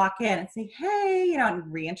 And I'd walk in and say, hey,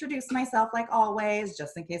 and reintroduce myself like always,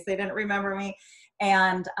 just in case they didn't remember me.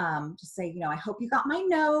 And just say, I hope you got my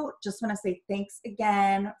note. Just want to say thanks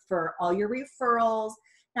again for all your referrals.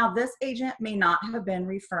 Now, this agent may not have been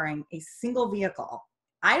referring a single vehicle.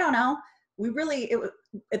 I don't know.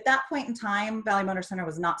 At that point in time, Valley Motor Center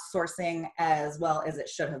was not sourcing as well as it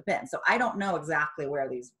should have been. So I don't know exactly where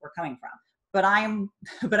these were coming from. But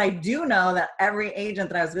I do know that every agent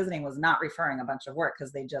that I was visiting was not referring a bunch of work,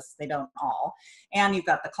 because they don't all. And you've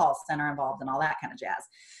got the call center involved and all that kind of jazz.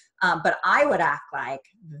 But I would act like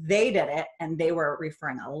they did it, and they were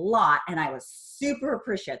referring a lot, and I was super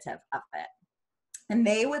appreciative of it. And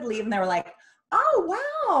they would leave, and they were like, oh,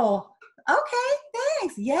 wow. Okay,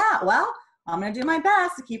 thanks. Yeah, well, I'm going to do my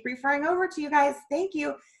best to keep referring over to you guys. Thank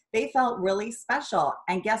you. They felt really special.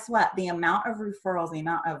 And guess what? The amount of referrals, the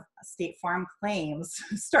amount of State Farm claims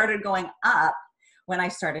started going up when I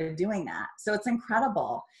started doing that. So it's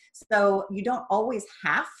incredible. So you don't always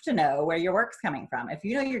have to know where your work's coming from. If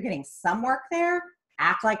you know you're getting some work there,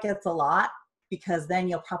 act like it's a lot, because then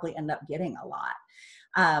you'll probably end up getting a lot.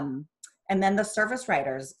 And then the service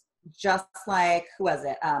writers, just like, who was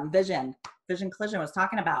it? Vision Collision was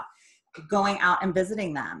talking about going out and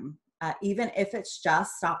visiting them. Even if it's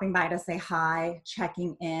just stopping by to say hi,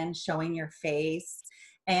 checking in, showing your face.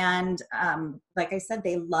 And like I said,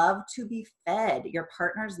 they love to be fed. Your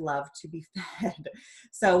partners love to be fed.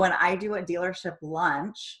 So when I do a dealership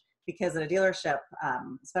lunch, because at a dealership,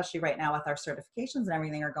 especially right now with our certifications and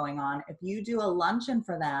everything are going on, if you do a luncheon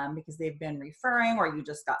for them because they've been referring, or you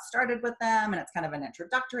just got started with them and it's kind of an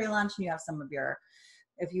introductory lunch, and you have some of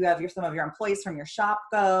your employees from your shop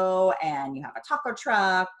go, and you have a taco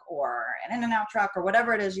truck or an In-N-Out truck or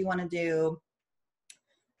whatever it is you want to do,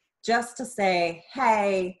 just to say,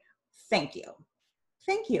 hey, thank you.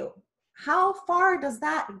 Thank you. How far does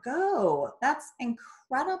that go? That's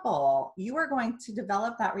incredible. You are going to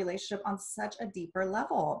develop that relationship on such a deeper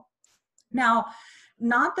level. Now,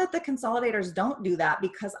 not that the consolidators don't do that,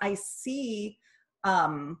 because I see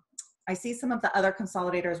some of the other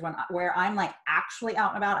consolidators where I'm like actually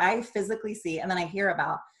out and about. I physically see, and then I hear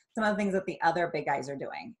about some of the things that the other big guys are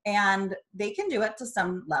doing. And they can do it to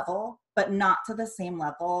some level, but not to the same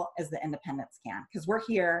level as the independents can, because we're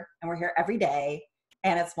here every day,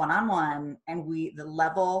 and it's one-on-one, and the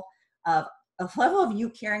level of you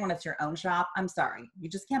caring when it's your own shop, I'm sorry, you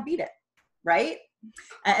just can't beat it, right?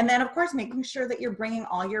 And then of course, making sure that you're bringing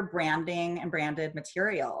all your branding and branded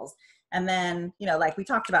materials. And then, like we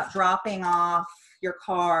talked about, dropping off your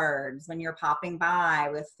cards when you're popping by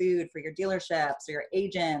with food for your dealerships or your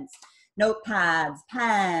agents, notepads,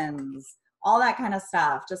 pens, all that kind of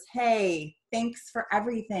stuff. Just, hey, thanks for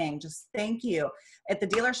everything. Just thank you. At the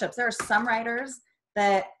dealerships, there are some writers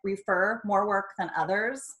that refer more work than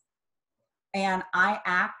others. And I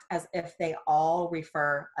act as if they all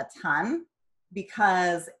refer a ton,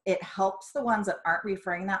 because it helps the ones that aren't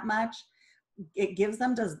referring that much. It gives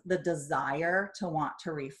them the desire to want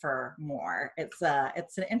to refer more. It's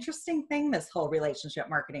an interesting thing, this whole relationship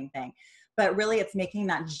marketing thing. but really it's making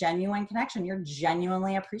that genuine connection. You're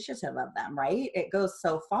genuinely appreciative of them, right? It goes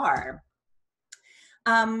so far.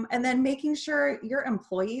 And then making sure your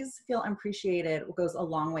employees feel appreciated goes a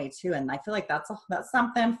long way too. And I feel like that's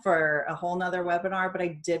something for a whole nother webinar, but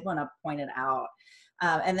I did want to point it out.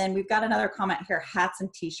 And then we've got another comment here, hats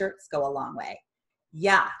and t-shirts go a long way.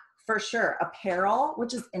 Yeah, for sure. Apparel,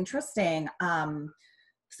 which is interesting.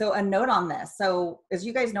 So a note on this. So as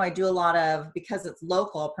you guys know, I do a lot of, because it's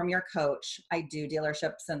local, Premier Coach, I do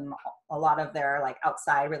dealerships and a lot of their like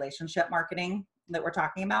outside relationship marketing that we're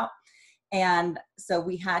talking about. And so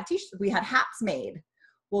we had hats made.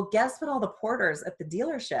 Well, guess what? All the porters at the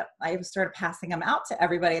dealership, I started passing them out to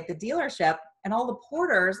everybody at the dealership, and all the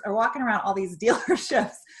porters are walking around all these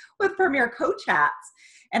dealerships with Premier Coach hats.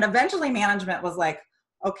 And eventually management was like,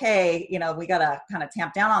 okay, you know, we got to kind of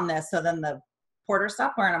tamp down on this. So then the porters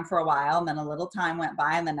stopped wearing them for a while, and then a little time went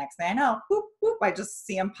by, and the next thing I know, whoop, whoop, I just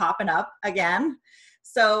see them popping up again.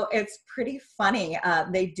 So it's pretty funny.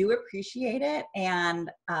 They do appreciate it. And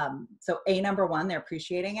so number one, they're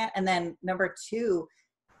appreciating it. And then number two,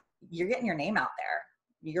 you're getting your name out there.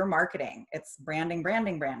 You're marketing. It's branding,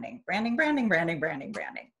 branding, branding, branding, branding, branding, branding,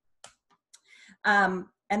 branding.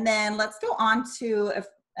 And then let's go on to,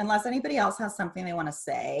 unless anybody else has something they want to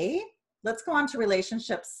say, let's go on to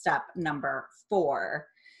relationship step number 4.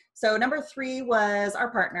 So number 3 was our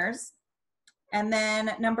partners. And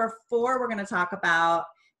then number 4 we're going to talk about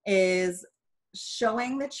is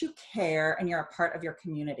showing that you care and you're a part of your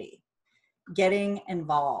community, getting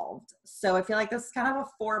involved. So I feel like this is kind of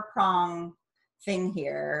a 4-prong thing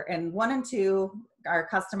here. And 1 and 2, our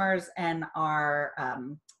customers and our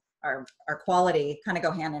quality kind of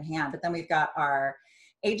go hand in hand. But then we've got our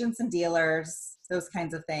agents and dealers, those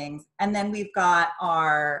kinds of things. And then we've got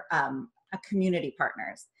our community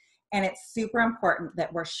partners. And it's super important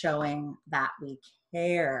that we're showing that we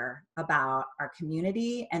care about our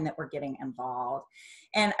community and that we're getting involved.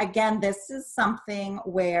 And again, this is something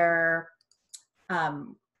where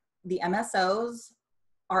the MSOs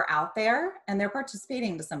are out there and they're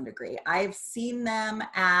participating to some degree. I've seen them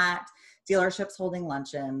at dealerships holding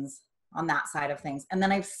luncheons on that side of things. And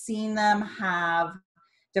then I've seen them have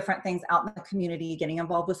different things out in the community, getting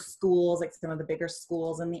involved with schools, like some of the bigger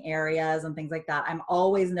schools in the areas and things like that. I'm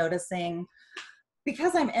always noticing,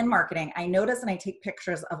 because I'm in marketing, I notice and I take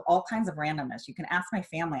pictures of all kinds of randomness. You can ask my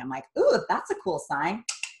family. I'm like, ooh, that's a cool sign.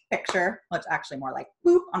 Picture, which actually more like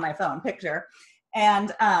boop on my phone, picture.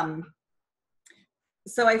 And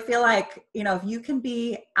so I feel like, you know, if you can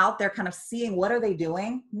be out there kind of seeing what are they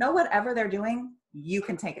doing, know whatever they're doing, you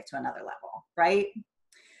can take it to another level, right?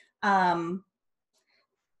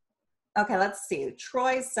 Okay, let's see.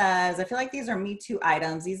 Troy says, I feel like these are Me Too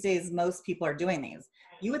items. These days, most people are doing these.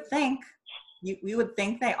 You would think, you would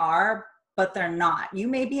think they are, but they're not. You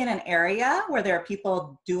may be in an area where there are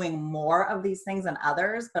people doing more of these things than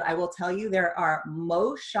others, but I will tell you there are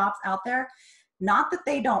most shops out there, not that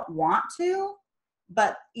they don't want to,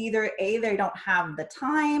 but either A, they don't have the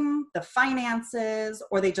time, the finances,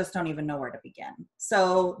 or they just don't even know where to begin.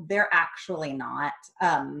 So they're actually not.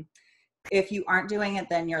 If you aren't doing it,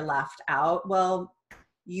 then you're left out. Well,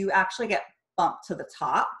 you actually get bumped to the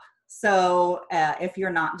top. So if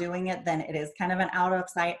you're not doing it, then it is kind of an out of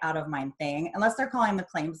sight, out of mind thing, unless they're calling the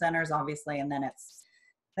claim centers, obviously, and then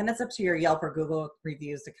it's up to your Yelp or Google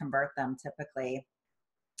reviews to convert them typically.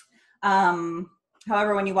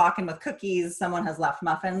 However, when you walk in with cookies, someone has left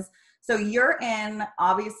muffins. So you're in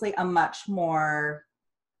obviously a much more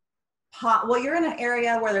you're in an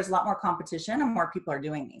area where there's a lot more competition and more people are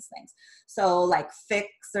doing these things. So like Fix,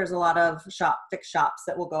 there's a lot of Fix shops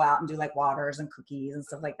that will go out and do like waters and cookies and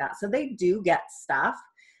stuff like that. So they do get stuff,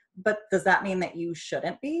 but does that mean that you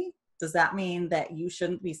shouldn't be? Does that mean that you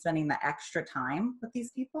shouldn't be spending the extra time with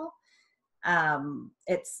these people?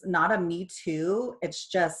 It's not a me too. It's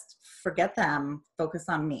just forget them, focus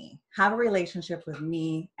on me, have a relationship with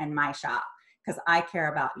me and my shop, because I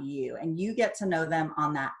care about you and you get to know them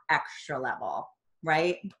on that extra level,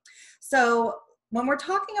 right? So when we're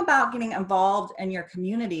talking about getting involved in your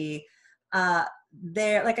community, like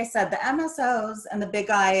I said, the MSOs and the big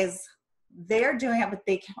guys, they're doing it, but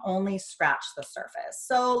they can only scratch the surface.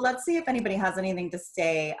 So let's see if anybody has anything to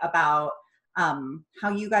say about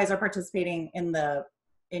how you guys are participating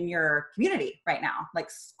in your community right now,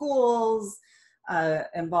 like schools,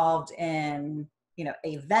 involved in, you know,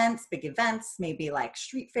 events, big events, maybe like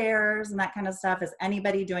street fairs and that kind of stuff. Is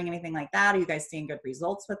anybody doing anything like that? Are you guys seeing good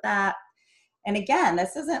results with that? And again,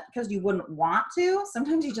 this isn't because you wouldn't want to.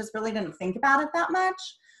 Sometimes you just really didn't think about it that much.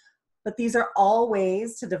 But these are all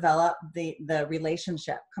ways to develop the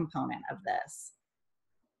relationship component of this.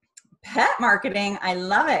 Pet marketing. I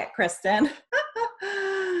love it, Kristen.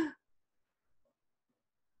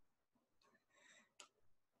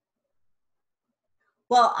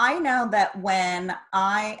 Well, I know that when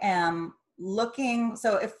I am looking,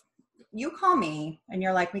 so if you call me and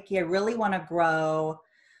you're like, Mickey, I really want to grow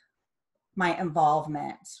my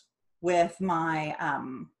involvement with my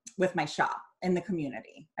shop in the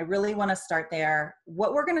community. I really want to start there.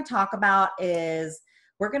 What we're going to talk about is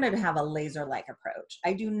we're going to have a laser-like approach.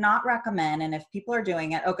 I do not recommend, and if people are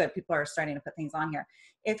doing it, oh good, people are starting to put things on here.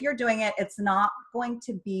 If you're doing it, it's not going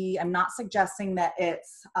to be, I'm not suggesting that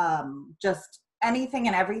it's just anything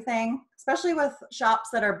and everything, especially with shops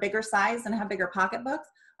that are bigger size and have bigger pocketbooks.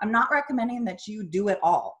 I'm not recommending that you do it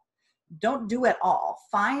all. Don't do it all.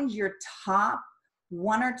 Find your top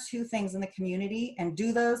 1 or 2 things in the community and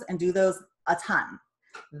do those a ton.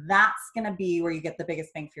 That's going to be where you get the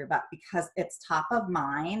biggest bang for your buck, because it's top of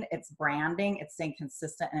mind, it's branding, it's staying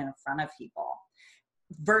consistent and in front of people,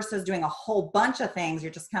 versus doing a whole bunch of things.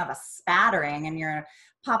 You're just kind of a spattering, and you're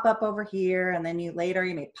pop up over here, and then you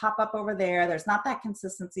may pop up over there. There's not that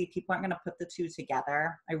consistency. People aren't going to put the two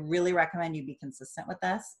together. I really recommend you be consistent with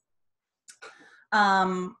this.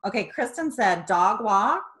 Okay, Kristen said dog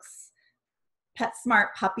walks,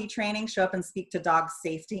 PetSmart puppy training, show up and speak to dog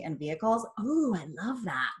safety and vehicles. Oh, I love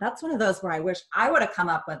that. That's one of those where I wish I would have come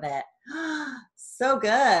up with it. So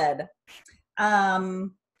good.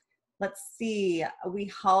 Let's see.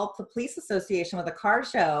 We helped the police association with a car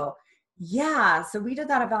show. Yeah, so we did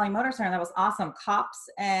that at Valley Motor Center. That was awesome. Cops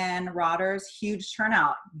and Rodders, huge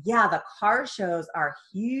turnout. Yeah, the car shows are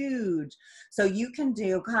huge. So you can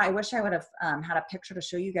do, God, I wish I would have had a picture to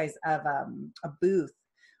show you guys of a booth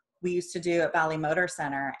we used to do at Valley Motor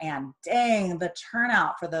Center, and dang, the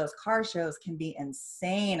turnout for those car shows can be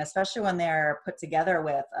insane, especially when they're put together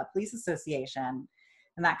with a police association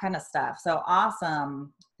and that kind of stuff. So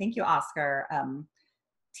awesome. Thank you, Oscar.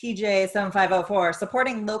 TJ7504,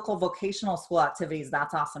 supporting local vocational school activities.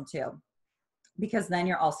 That's awesome too, because then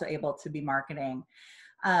you're also able to be marketing.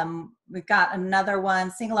 We've got another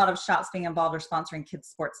one, seeing a lot of shops being involved or sponsoring kids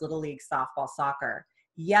sports, Little League, softball, soccer.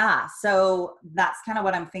 Yeah, so that's kind of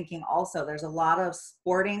what I'm thinking also. There's a lot of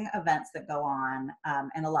sporting events that go on,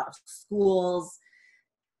 and a lot of schools.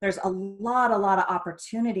 There's a lot of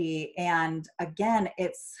opportunity. And again,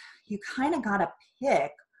 you kind of got to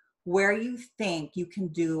pick where you think you can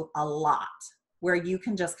do a lot, where you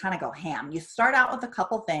can just kind of go ham. You start out with a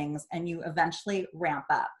couple things and you eventually ramp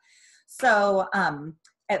up. So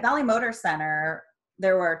at Valley Motor Center,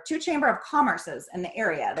 there were 2 Chamber of Commerces in the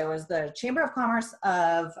area. There was the Chamber of Commerce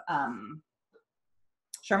of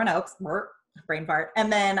Sherman Oaks, brain fart,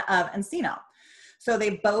 and then of Encino. So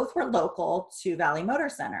they both were local to Valley Motor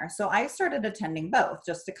Center. So I started attending both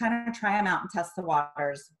just to kind of try them out and test the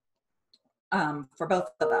waters for both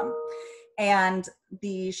of them. And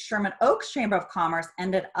the Sherman Oaks Chamber of Commerce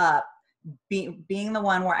ended up being the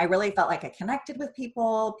one where I really felt like I connected with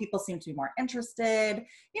people. People seemed to be more interested.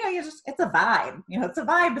 It's a vibe. It's a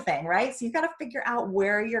vibe thing, right? So you got to figure out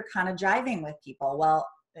where you're kind of jiving with people. Well,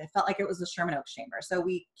 it felt like it was the Sherman Oaks Chamber. So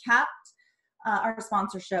we kept our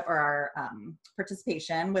sponsorship or our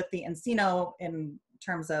participation with the Encino in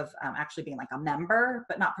terms of actually being like a member,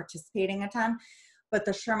 but not participating a ton. But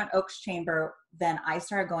the Sherman Oaks Chamber, then I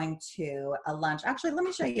started going to a lunch. Actually, let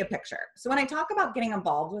me show you a picture. So when I talk about getting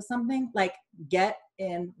involved with something, like get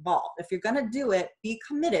involved. If you're gonna do it, be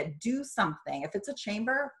committed, do something. If it's a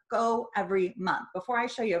chamber, go every month. Before I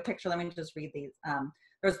show you a picture, let me just read these.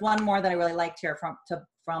 There's one more that I really liked here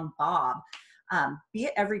from Bob. Be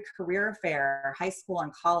at every career fair, high school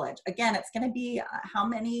and college. Again, it's gonna be how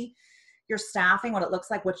many your staffing, what it looks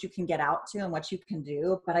like, what you can get out to and what you can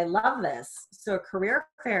do. But I love this. So a career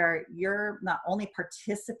fair, you're not only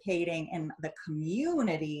participating in the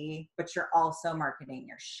community, but you're also marketing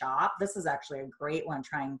your shop. This is actually a great one,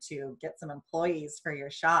 trying to get some employees for your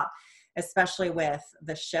shop, especially with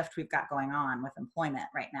the shift we've got going on with employment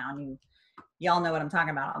right now. And y'all know what I'm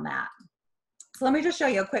talking about on that. So let me just show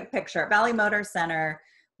you a quick picture. At Valley Motor Center,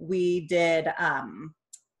 we did,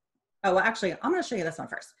 actually, I'm gonna show you this one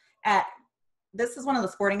first. This is one of the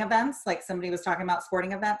sporting events, like somebody was talking about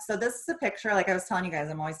sporting events. So this is a picture, like I was telling you guys,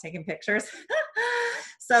 I'm always taking pictures.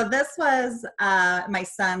 So this was my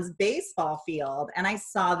son's baseball field, and I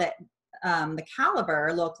saw that the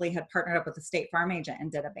Caliber locally had partnered up with a State Farm agent and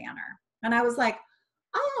did a banner. And I was like,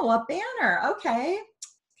 oh, a banner, okay.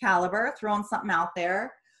 Caliber, throwing something out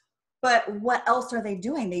there. But what else are they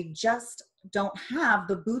doing? They just don't have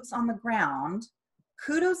the boots on the ground.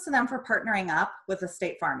 Kudos to them for partnering up with a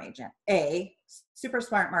State Farm agent. Super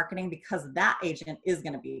smart marketing, because that agent is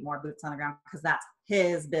going to be more boots on the ground, because that's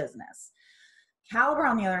his business. Caliber,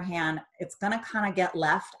 on the other hand, it's going to kind of get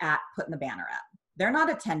left at putting the banner up. They're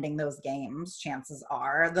not attending those games, chances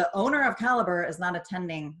are. The owner of Caliber is not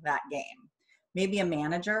attending that game. Maybe a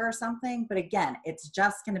manager or something, but again, it's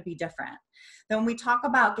just going to be different. Then when we talk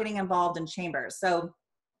about getting involved in chambers, so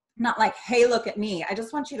not like, hey, look at me. I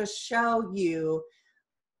just want you to show you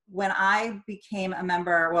when I became a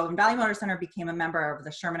member, well, when Valley Motor Center became a member of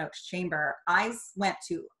the Sherman Oaks Chamber, I went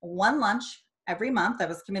to one lunch every month. I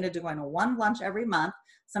was committed to going to one lunch every month,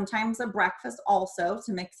 sometimes a breakfast also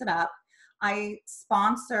to mix it up. I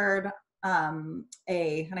sponsored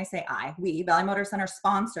we, Valley Motor Center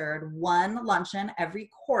sponsored one luncheon every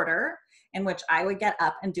quarter in which I would get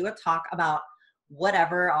up and do a talk about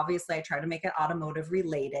whatever. Obviously, I try to make it automotive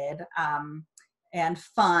related and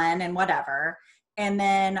fun and whatever. And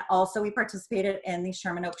then also we participated in the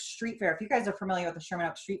Sherman Oaks Street Fair. If you guys are familiar with the Sherman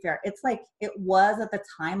Oaks Street Fair, it's like, it was at the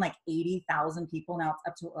time like 80,000 people. Now it's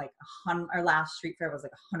up to like 100, our last street fair was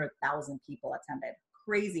like 100,000 people attended.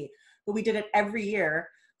 Crazy. But we did it every year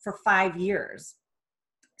for 5 years.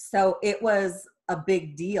 So it was a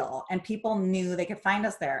big deal and people knew they could find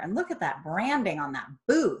us there. And look at that branding on that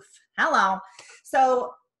booth. Hello.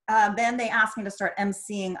 So then they asked me to start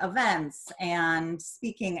emceeing events and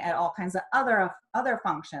speaking at all kinds of other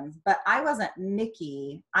functions. But I wasn't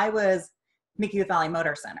Mickey. I was Mickey with Valley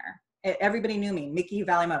Motor Center. Everybody knew me, Mickey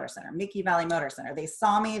Valley Motor Center, Mickey Valley Motor Center. They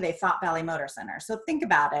saw me, they thought Valley Motor Center. So think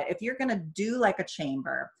about it. If you're going to do like a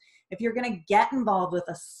chamber, if you're going to get involved with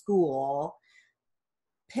a school,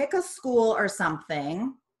 pick a school or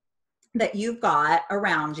something that you've got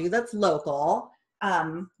around you that's local,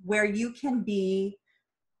 where you can be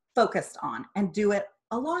focused on and do it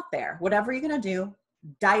a lot there. Whatever you're going to do,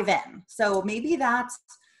 dive in. So maybe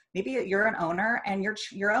you're an owner and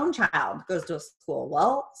your own child goes to a school.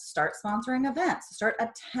 Well, start sponsoring events, start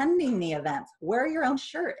attending the events, wear your own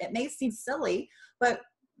shirt. It may seem silly, but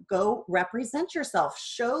go represent yourself.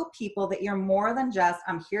 Show people that you're more than just,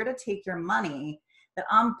 I'm here to take your money, that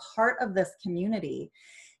I'm part of this community.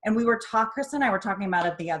 And Chris and I were talking about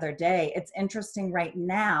it the other day. It's interesting right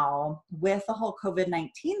now with the whole COVID-19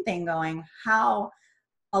 thing going, how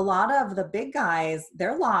a lot of the big guys,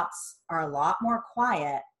 their lots are a lot more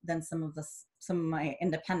quiet than some of my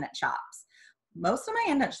independent shops. Most of my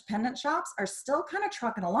independent shops are still kind of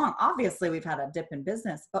trucking along. Obviously, we've had a dip in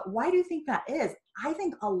business, but why do you think that is? I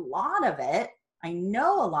think a lot of it, I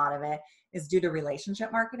know a lot of it is due to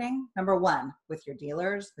relationship marketing. Number one, with your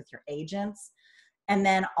dealers, with your agents, and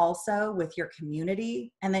then also with your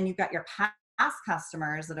community. And then you've got your past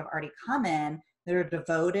customers that have already come in that are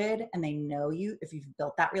devoted and they know you. If you've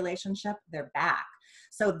built that relationship, they're back.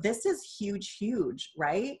 So this is huge, huge,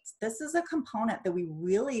 right? This is a component that we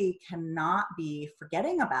really cannot be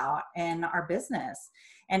forgetting about in our business.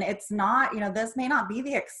 And it's not, this may not be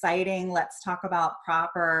the exciting, let's talk about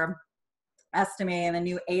proper estimating, the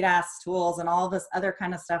new ADAS tools and all this other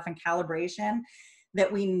kind of stuff and calibration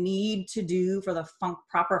that we need to do for the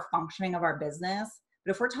proper functioning of our business.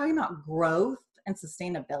 But if we're talking about growth and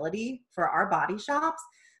sustainability for our body shops,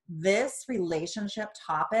 this relationship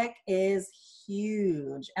topic is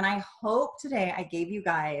huge. And I hope today I gave you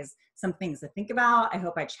guys some things to think about. I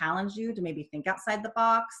hope I challenged you to maybe think outside the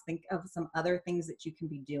box, think of some other things that you can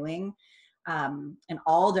be doing in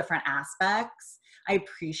all different aspects. I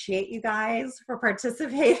appreciate you guys for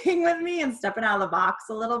participating with me and stepping out of the box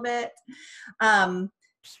a little bit.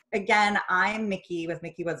 Again, I'm Mickey with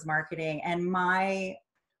Mickey Woods Marketing, and my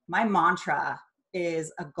mantra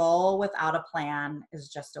is a goal without a plan is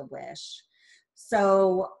just a wish.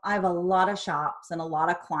 So I have a lot of shops and a lot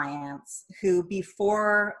of clients who,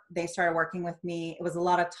 before they started working with me, it was a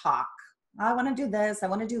lot of talk. I want to do this. I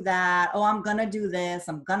want to do that. Oh, I'm going to do this.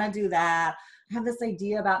 I'm going to do that. I have this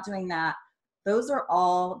idea about doing that. Those are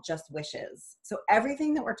all just wishes. So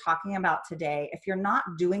everything that we're talking about today, if you're not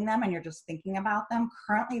doing them and you're just thinking about them,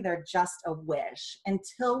 currently they're just a wish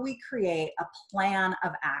until we create a plan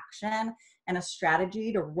of action and a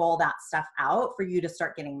strategy to roll that stuff out for you to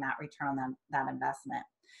start getting that return on that investment.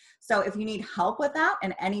 So if you need help with that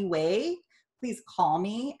in any way, please call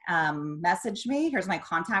me, message me. Here's my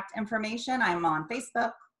contact information. I'm on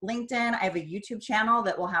Facebook, LinkedIn. I have a YouTube channel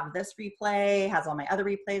that will have this replay, has all my other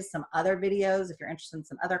replays, some other videos if you're interested in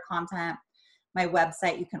some other content. My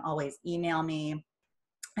website, you can always email me.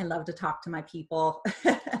 I love to talk to my people.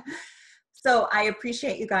 So I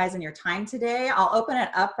appreciate you guys and your time today. I'll open it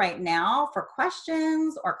up right now for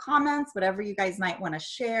questions or comments, whatever you guys might want to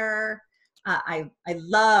share. I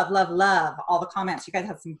love, love, love all the comments. You guys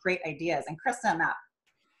have some great ideas. And Kristen,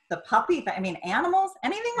 the puppy, animals,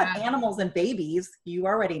 anything with animals and babies, you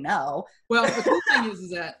already know. Well, the cool thing is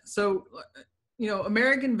that, so I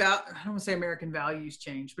don't want to say American values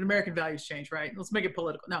change, but American values change, right? Let's make it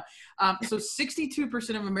political. No. So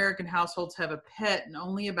 62% of American households have a pet and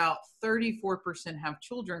only about 34% have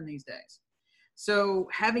children these days. So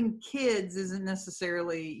having kids isn't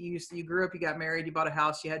necessarily, you grew up, you got married, you bought a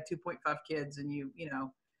house, you had 2.5 kids, and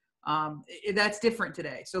that's different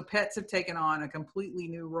today. So pets have taken on a completely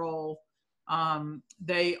new role.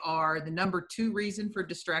 They are the number 2 reason for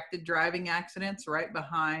distracted driving accidents, right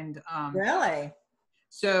behind. Really?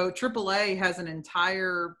 So AAA has an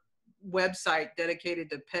entire website dedicated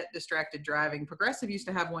to pet distracted driving. Progressive used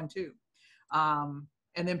to have one too. And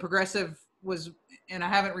then Progressive was, and I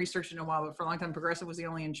haven't researched it in a while, but for a long time, Progressive was the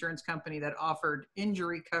only insurance company that offered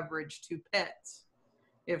injury coverage to pets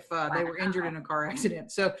if they were injured in a car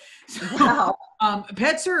accident. So Wow.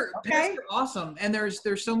 pets are awesome. And there's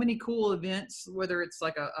so many cool events, whether it's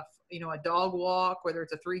like a dog walk, whether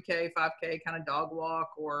it's a 3K, 5K kind of dog walk,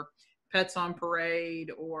 or Pets on Parade,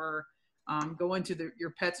 or going to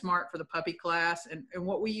your PetSmart for the puppy class. And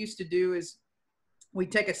what we used to do is we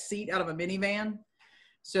take a seat out of a minivan.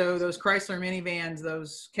 So those Chrysler minivans,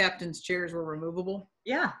 those captain's chairs were removable.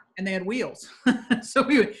 Yeah. And they had wheels. So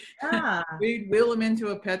we'd wheel them into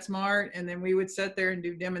a PetSmart, and then we would sit there and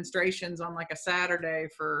do demonstrations on like a Saturday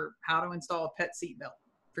for how to install a pet seat belt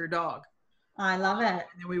for your dog. I love it.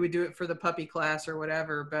 And then we would do it for the puppy class or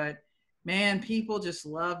whatever. But man, people just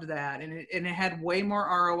loved that. And it had way more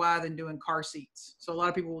ROI than doing car seats. So a lot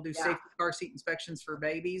of people will do safety car seat inspections for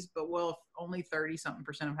babies, but if only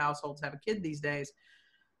 30-something% of households have a kid these days,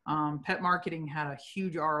 pet marketing had a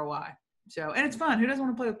huge ROI. So, and it's fun. Who doesn't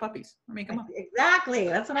want to play with puppies? I mean, come on. Exactly.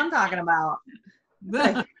 That's what I'm talking about.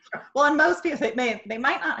 Well, and most people, they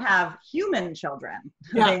might not have human children.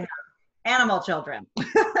 Yeah. They have animal children.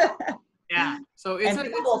 Yeah. So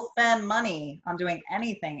people will spend money on doing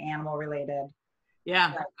anything animal related.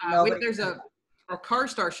 Yeah. There's a Car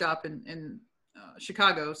Star shop in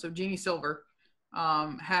Chicago. So Jeannie Silver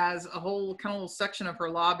has a whole kind of little section of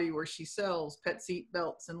her lobby where she sells pet seat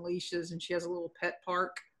belts and leashes, and she has a little pet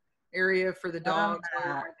park area for the dogs,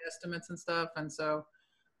 estimates and stuff. And so,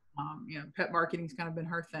 pet marketing's kind of been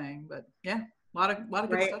her thing. But yeah, a lot of good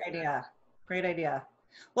Great stuff. Great idea.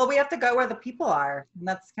 Well, we have to go where the people are. And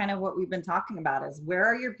that's kind of what we've been talking about is where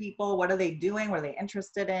are your people? What are they doing? What are they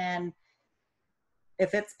interested in?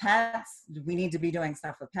 If it's pets, we need to be doing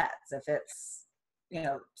stuff with pets. If it's,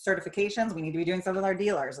 certifications, we need to be doing stuff with our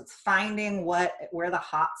dealers. It's finding where the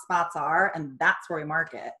hot spots are, and that's where we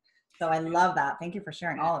market. So I love that. Thank you for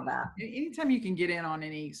sharing all of that. Anytime you can get in on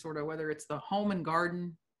any sort of, whether it's the home and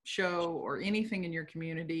garden show or anything in your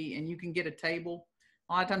community, and you can get a table.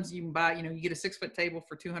 A lot of times you can buy, you get a 6-foot table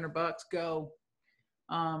for $200, go.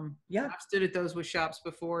 I've stood at those with shops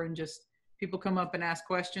before, and just people come up and ask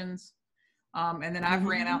questions. And then I've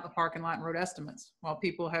ran out in the parking lot and wrote estimates while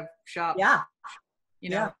people have shopped,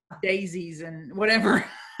 daisies and whatever.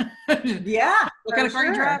 Yeah. What kind of car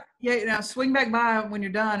you drive? Yeah, swing back by when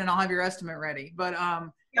you're done and I'll have your estimate ready. But,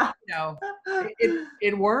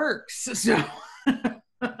 it works. So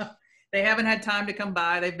they haven't had time to come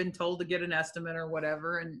by. They've been told to get an estimate or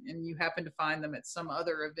whatever. And you happen to find them at some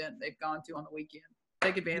other event they've gone to on the weekend.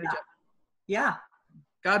 Take advantage of it. Yeah.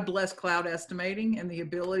 God bless cloud estimating and the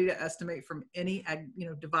ability to estimate from any,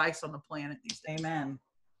 device on the planet these days. Amen.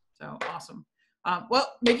 So awesome.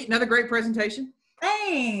 Well, Nikki, another great presentation.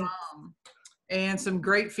 Thanks. And some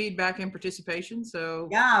great feedback and participation. So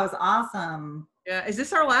yeah, it was awesome. Yeah. Is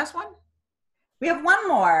this our last one? We have one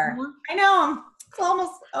more. I know. It's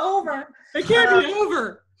almost over. It can't be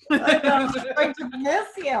over. I'm going to miss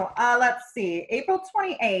you. Let's see. April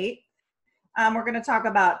 28th. We're going to talk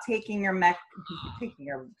about taking your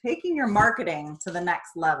marketing to the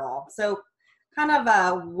next level. So kind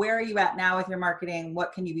of where are you at now with your marketing?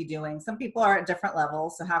 What can you be doing? Some people are at different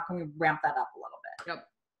levels. So how can we ramp that up a little bit? Yep.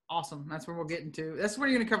 Awesome. That's where we'll get into. That's where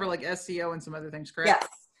you're going to cover like SEO and some other things, correct? Yes.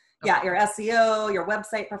 Okay. Yeah. Your SEO, your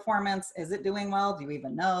website performance. Is it doing well? Do you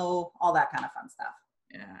even know? All that kind of fun stuff.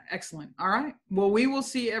 Yeah, excellent. All right. Well, we will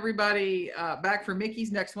see everybody back for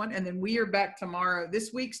Mickey's next one, and then we are back tomorrow.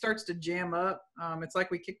 This week starts to jam up. It's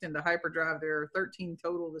like we kicked into hyperdrive. There are 13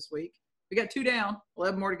 total this week. We got 2 down,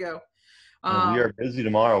 11 more to go. We are busy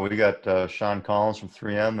tomorrow. We got Sean Collins from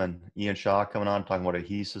 3M and Ian Shaw coming on talking about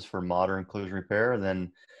adhesives for modern collision repair. And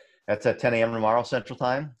then that's at 10 a.m. tomorrow Central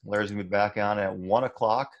Time. Larry's going to be back on at 1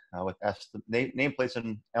 o'clock with nameplates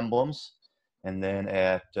and emblems. And then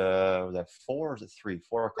at was that 4 or is it 3?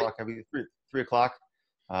 4 o'clock, I believe, 3 o'clock.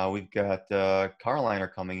 We've got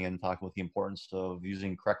Carliner coming in talking about the importance of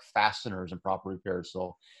using correct fasteners and proper repairs.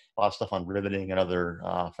 So a lot of stuff on riveting and other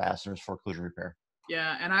fasteners for collision repair.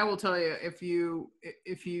 Yeah, and I will tell you, if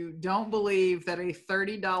you don't believe that a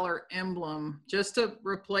 $30 emblem, just to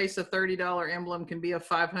replace a $30 emblem, can be a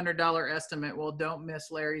 $500 estimate, well, don't miss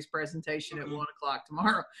Larry's presentation at 1:00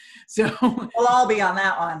 tomorrow. So We'll all be on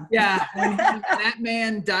that one. yeah, when that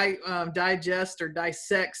man digests or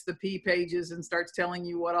dissects the P pages and starts telling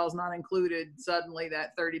you what all's not included, suddenly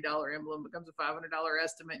that $30 emblem becomes a $500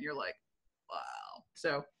 estimate, and you're like, wow.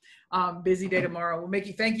 So busy day tomorrow. Well,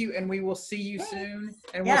 Mickey, thank you, and we will see you soon,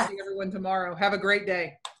 and we'll see everyone tomorrow. Have a great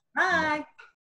day. Bye.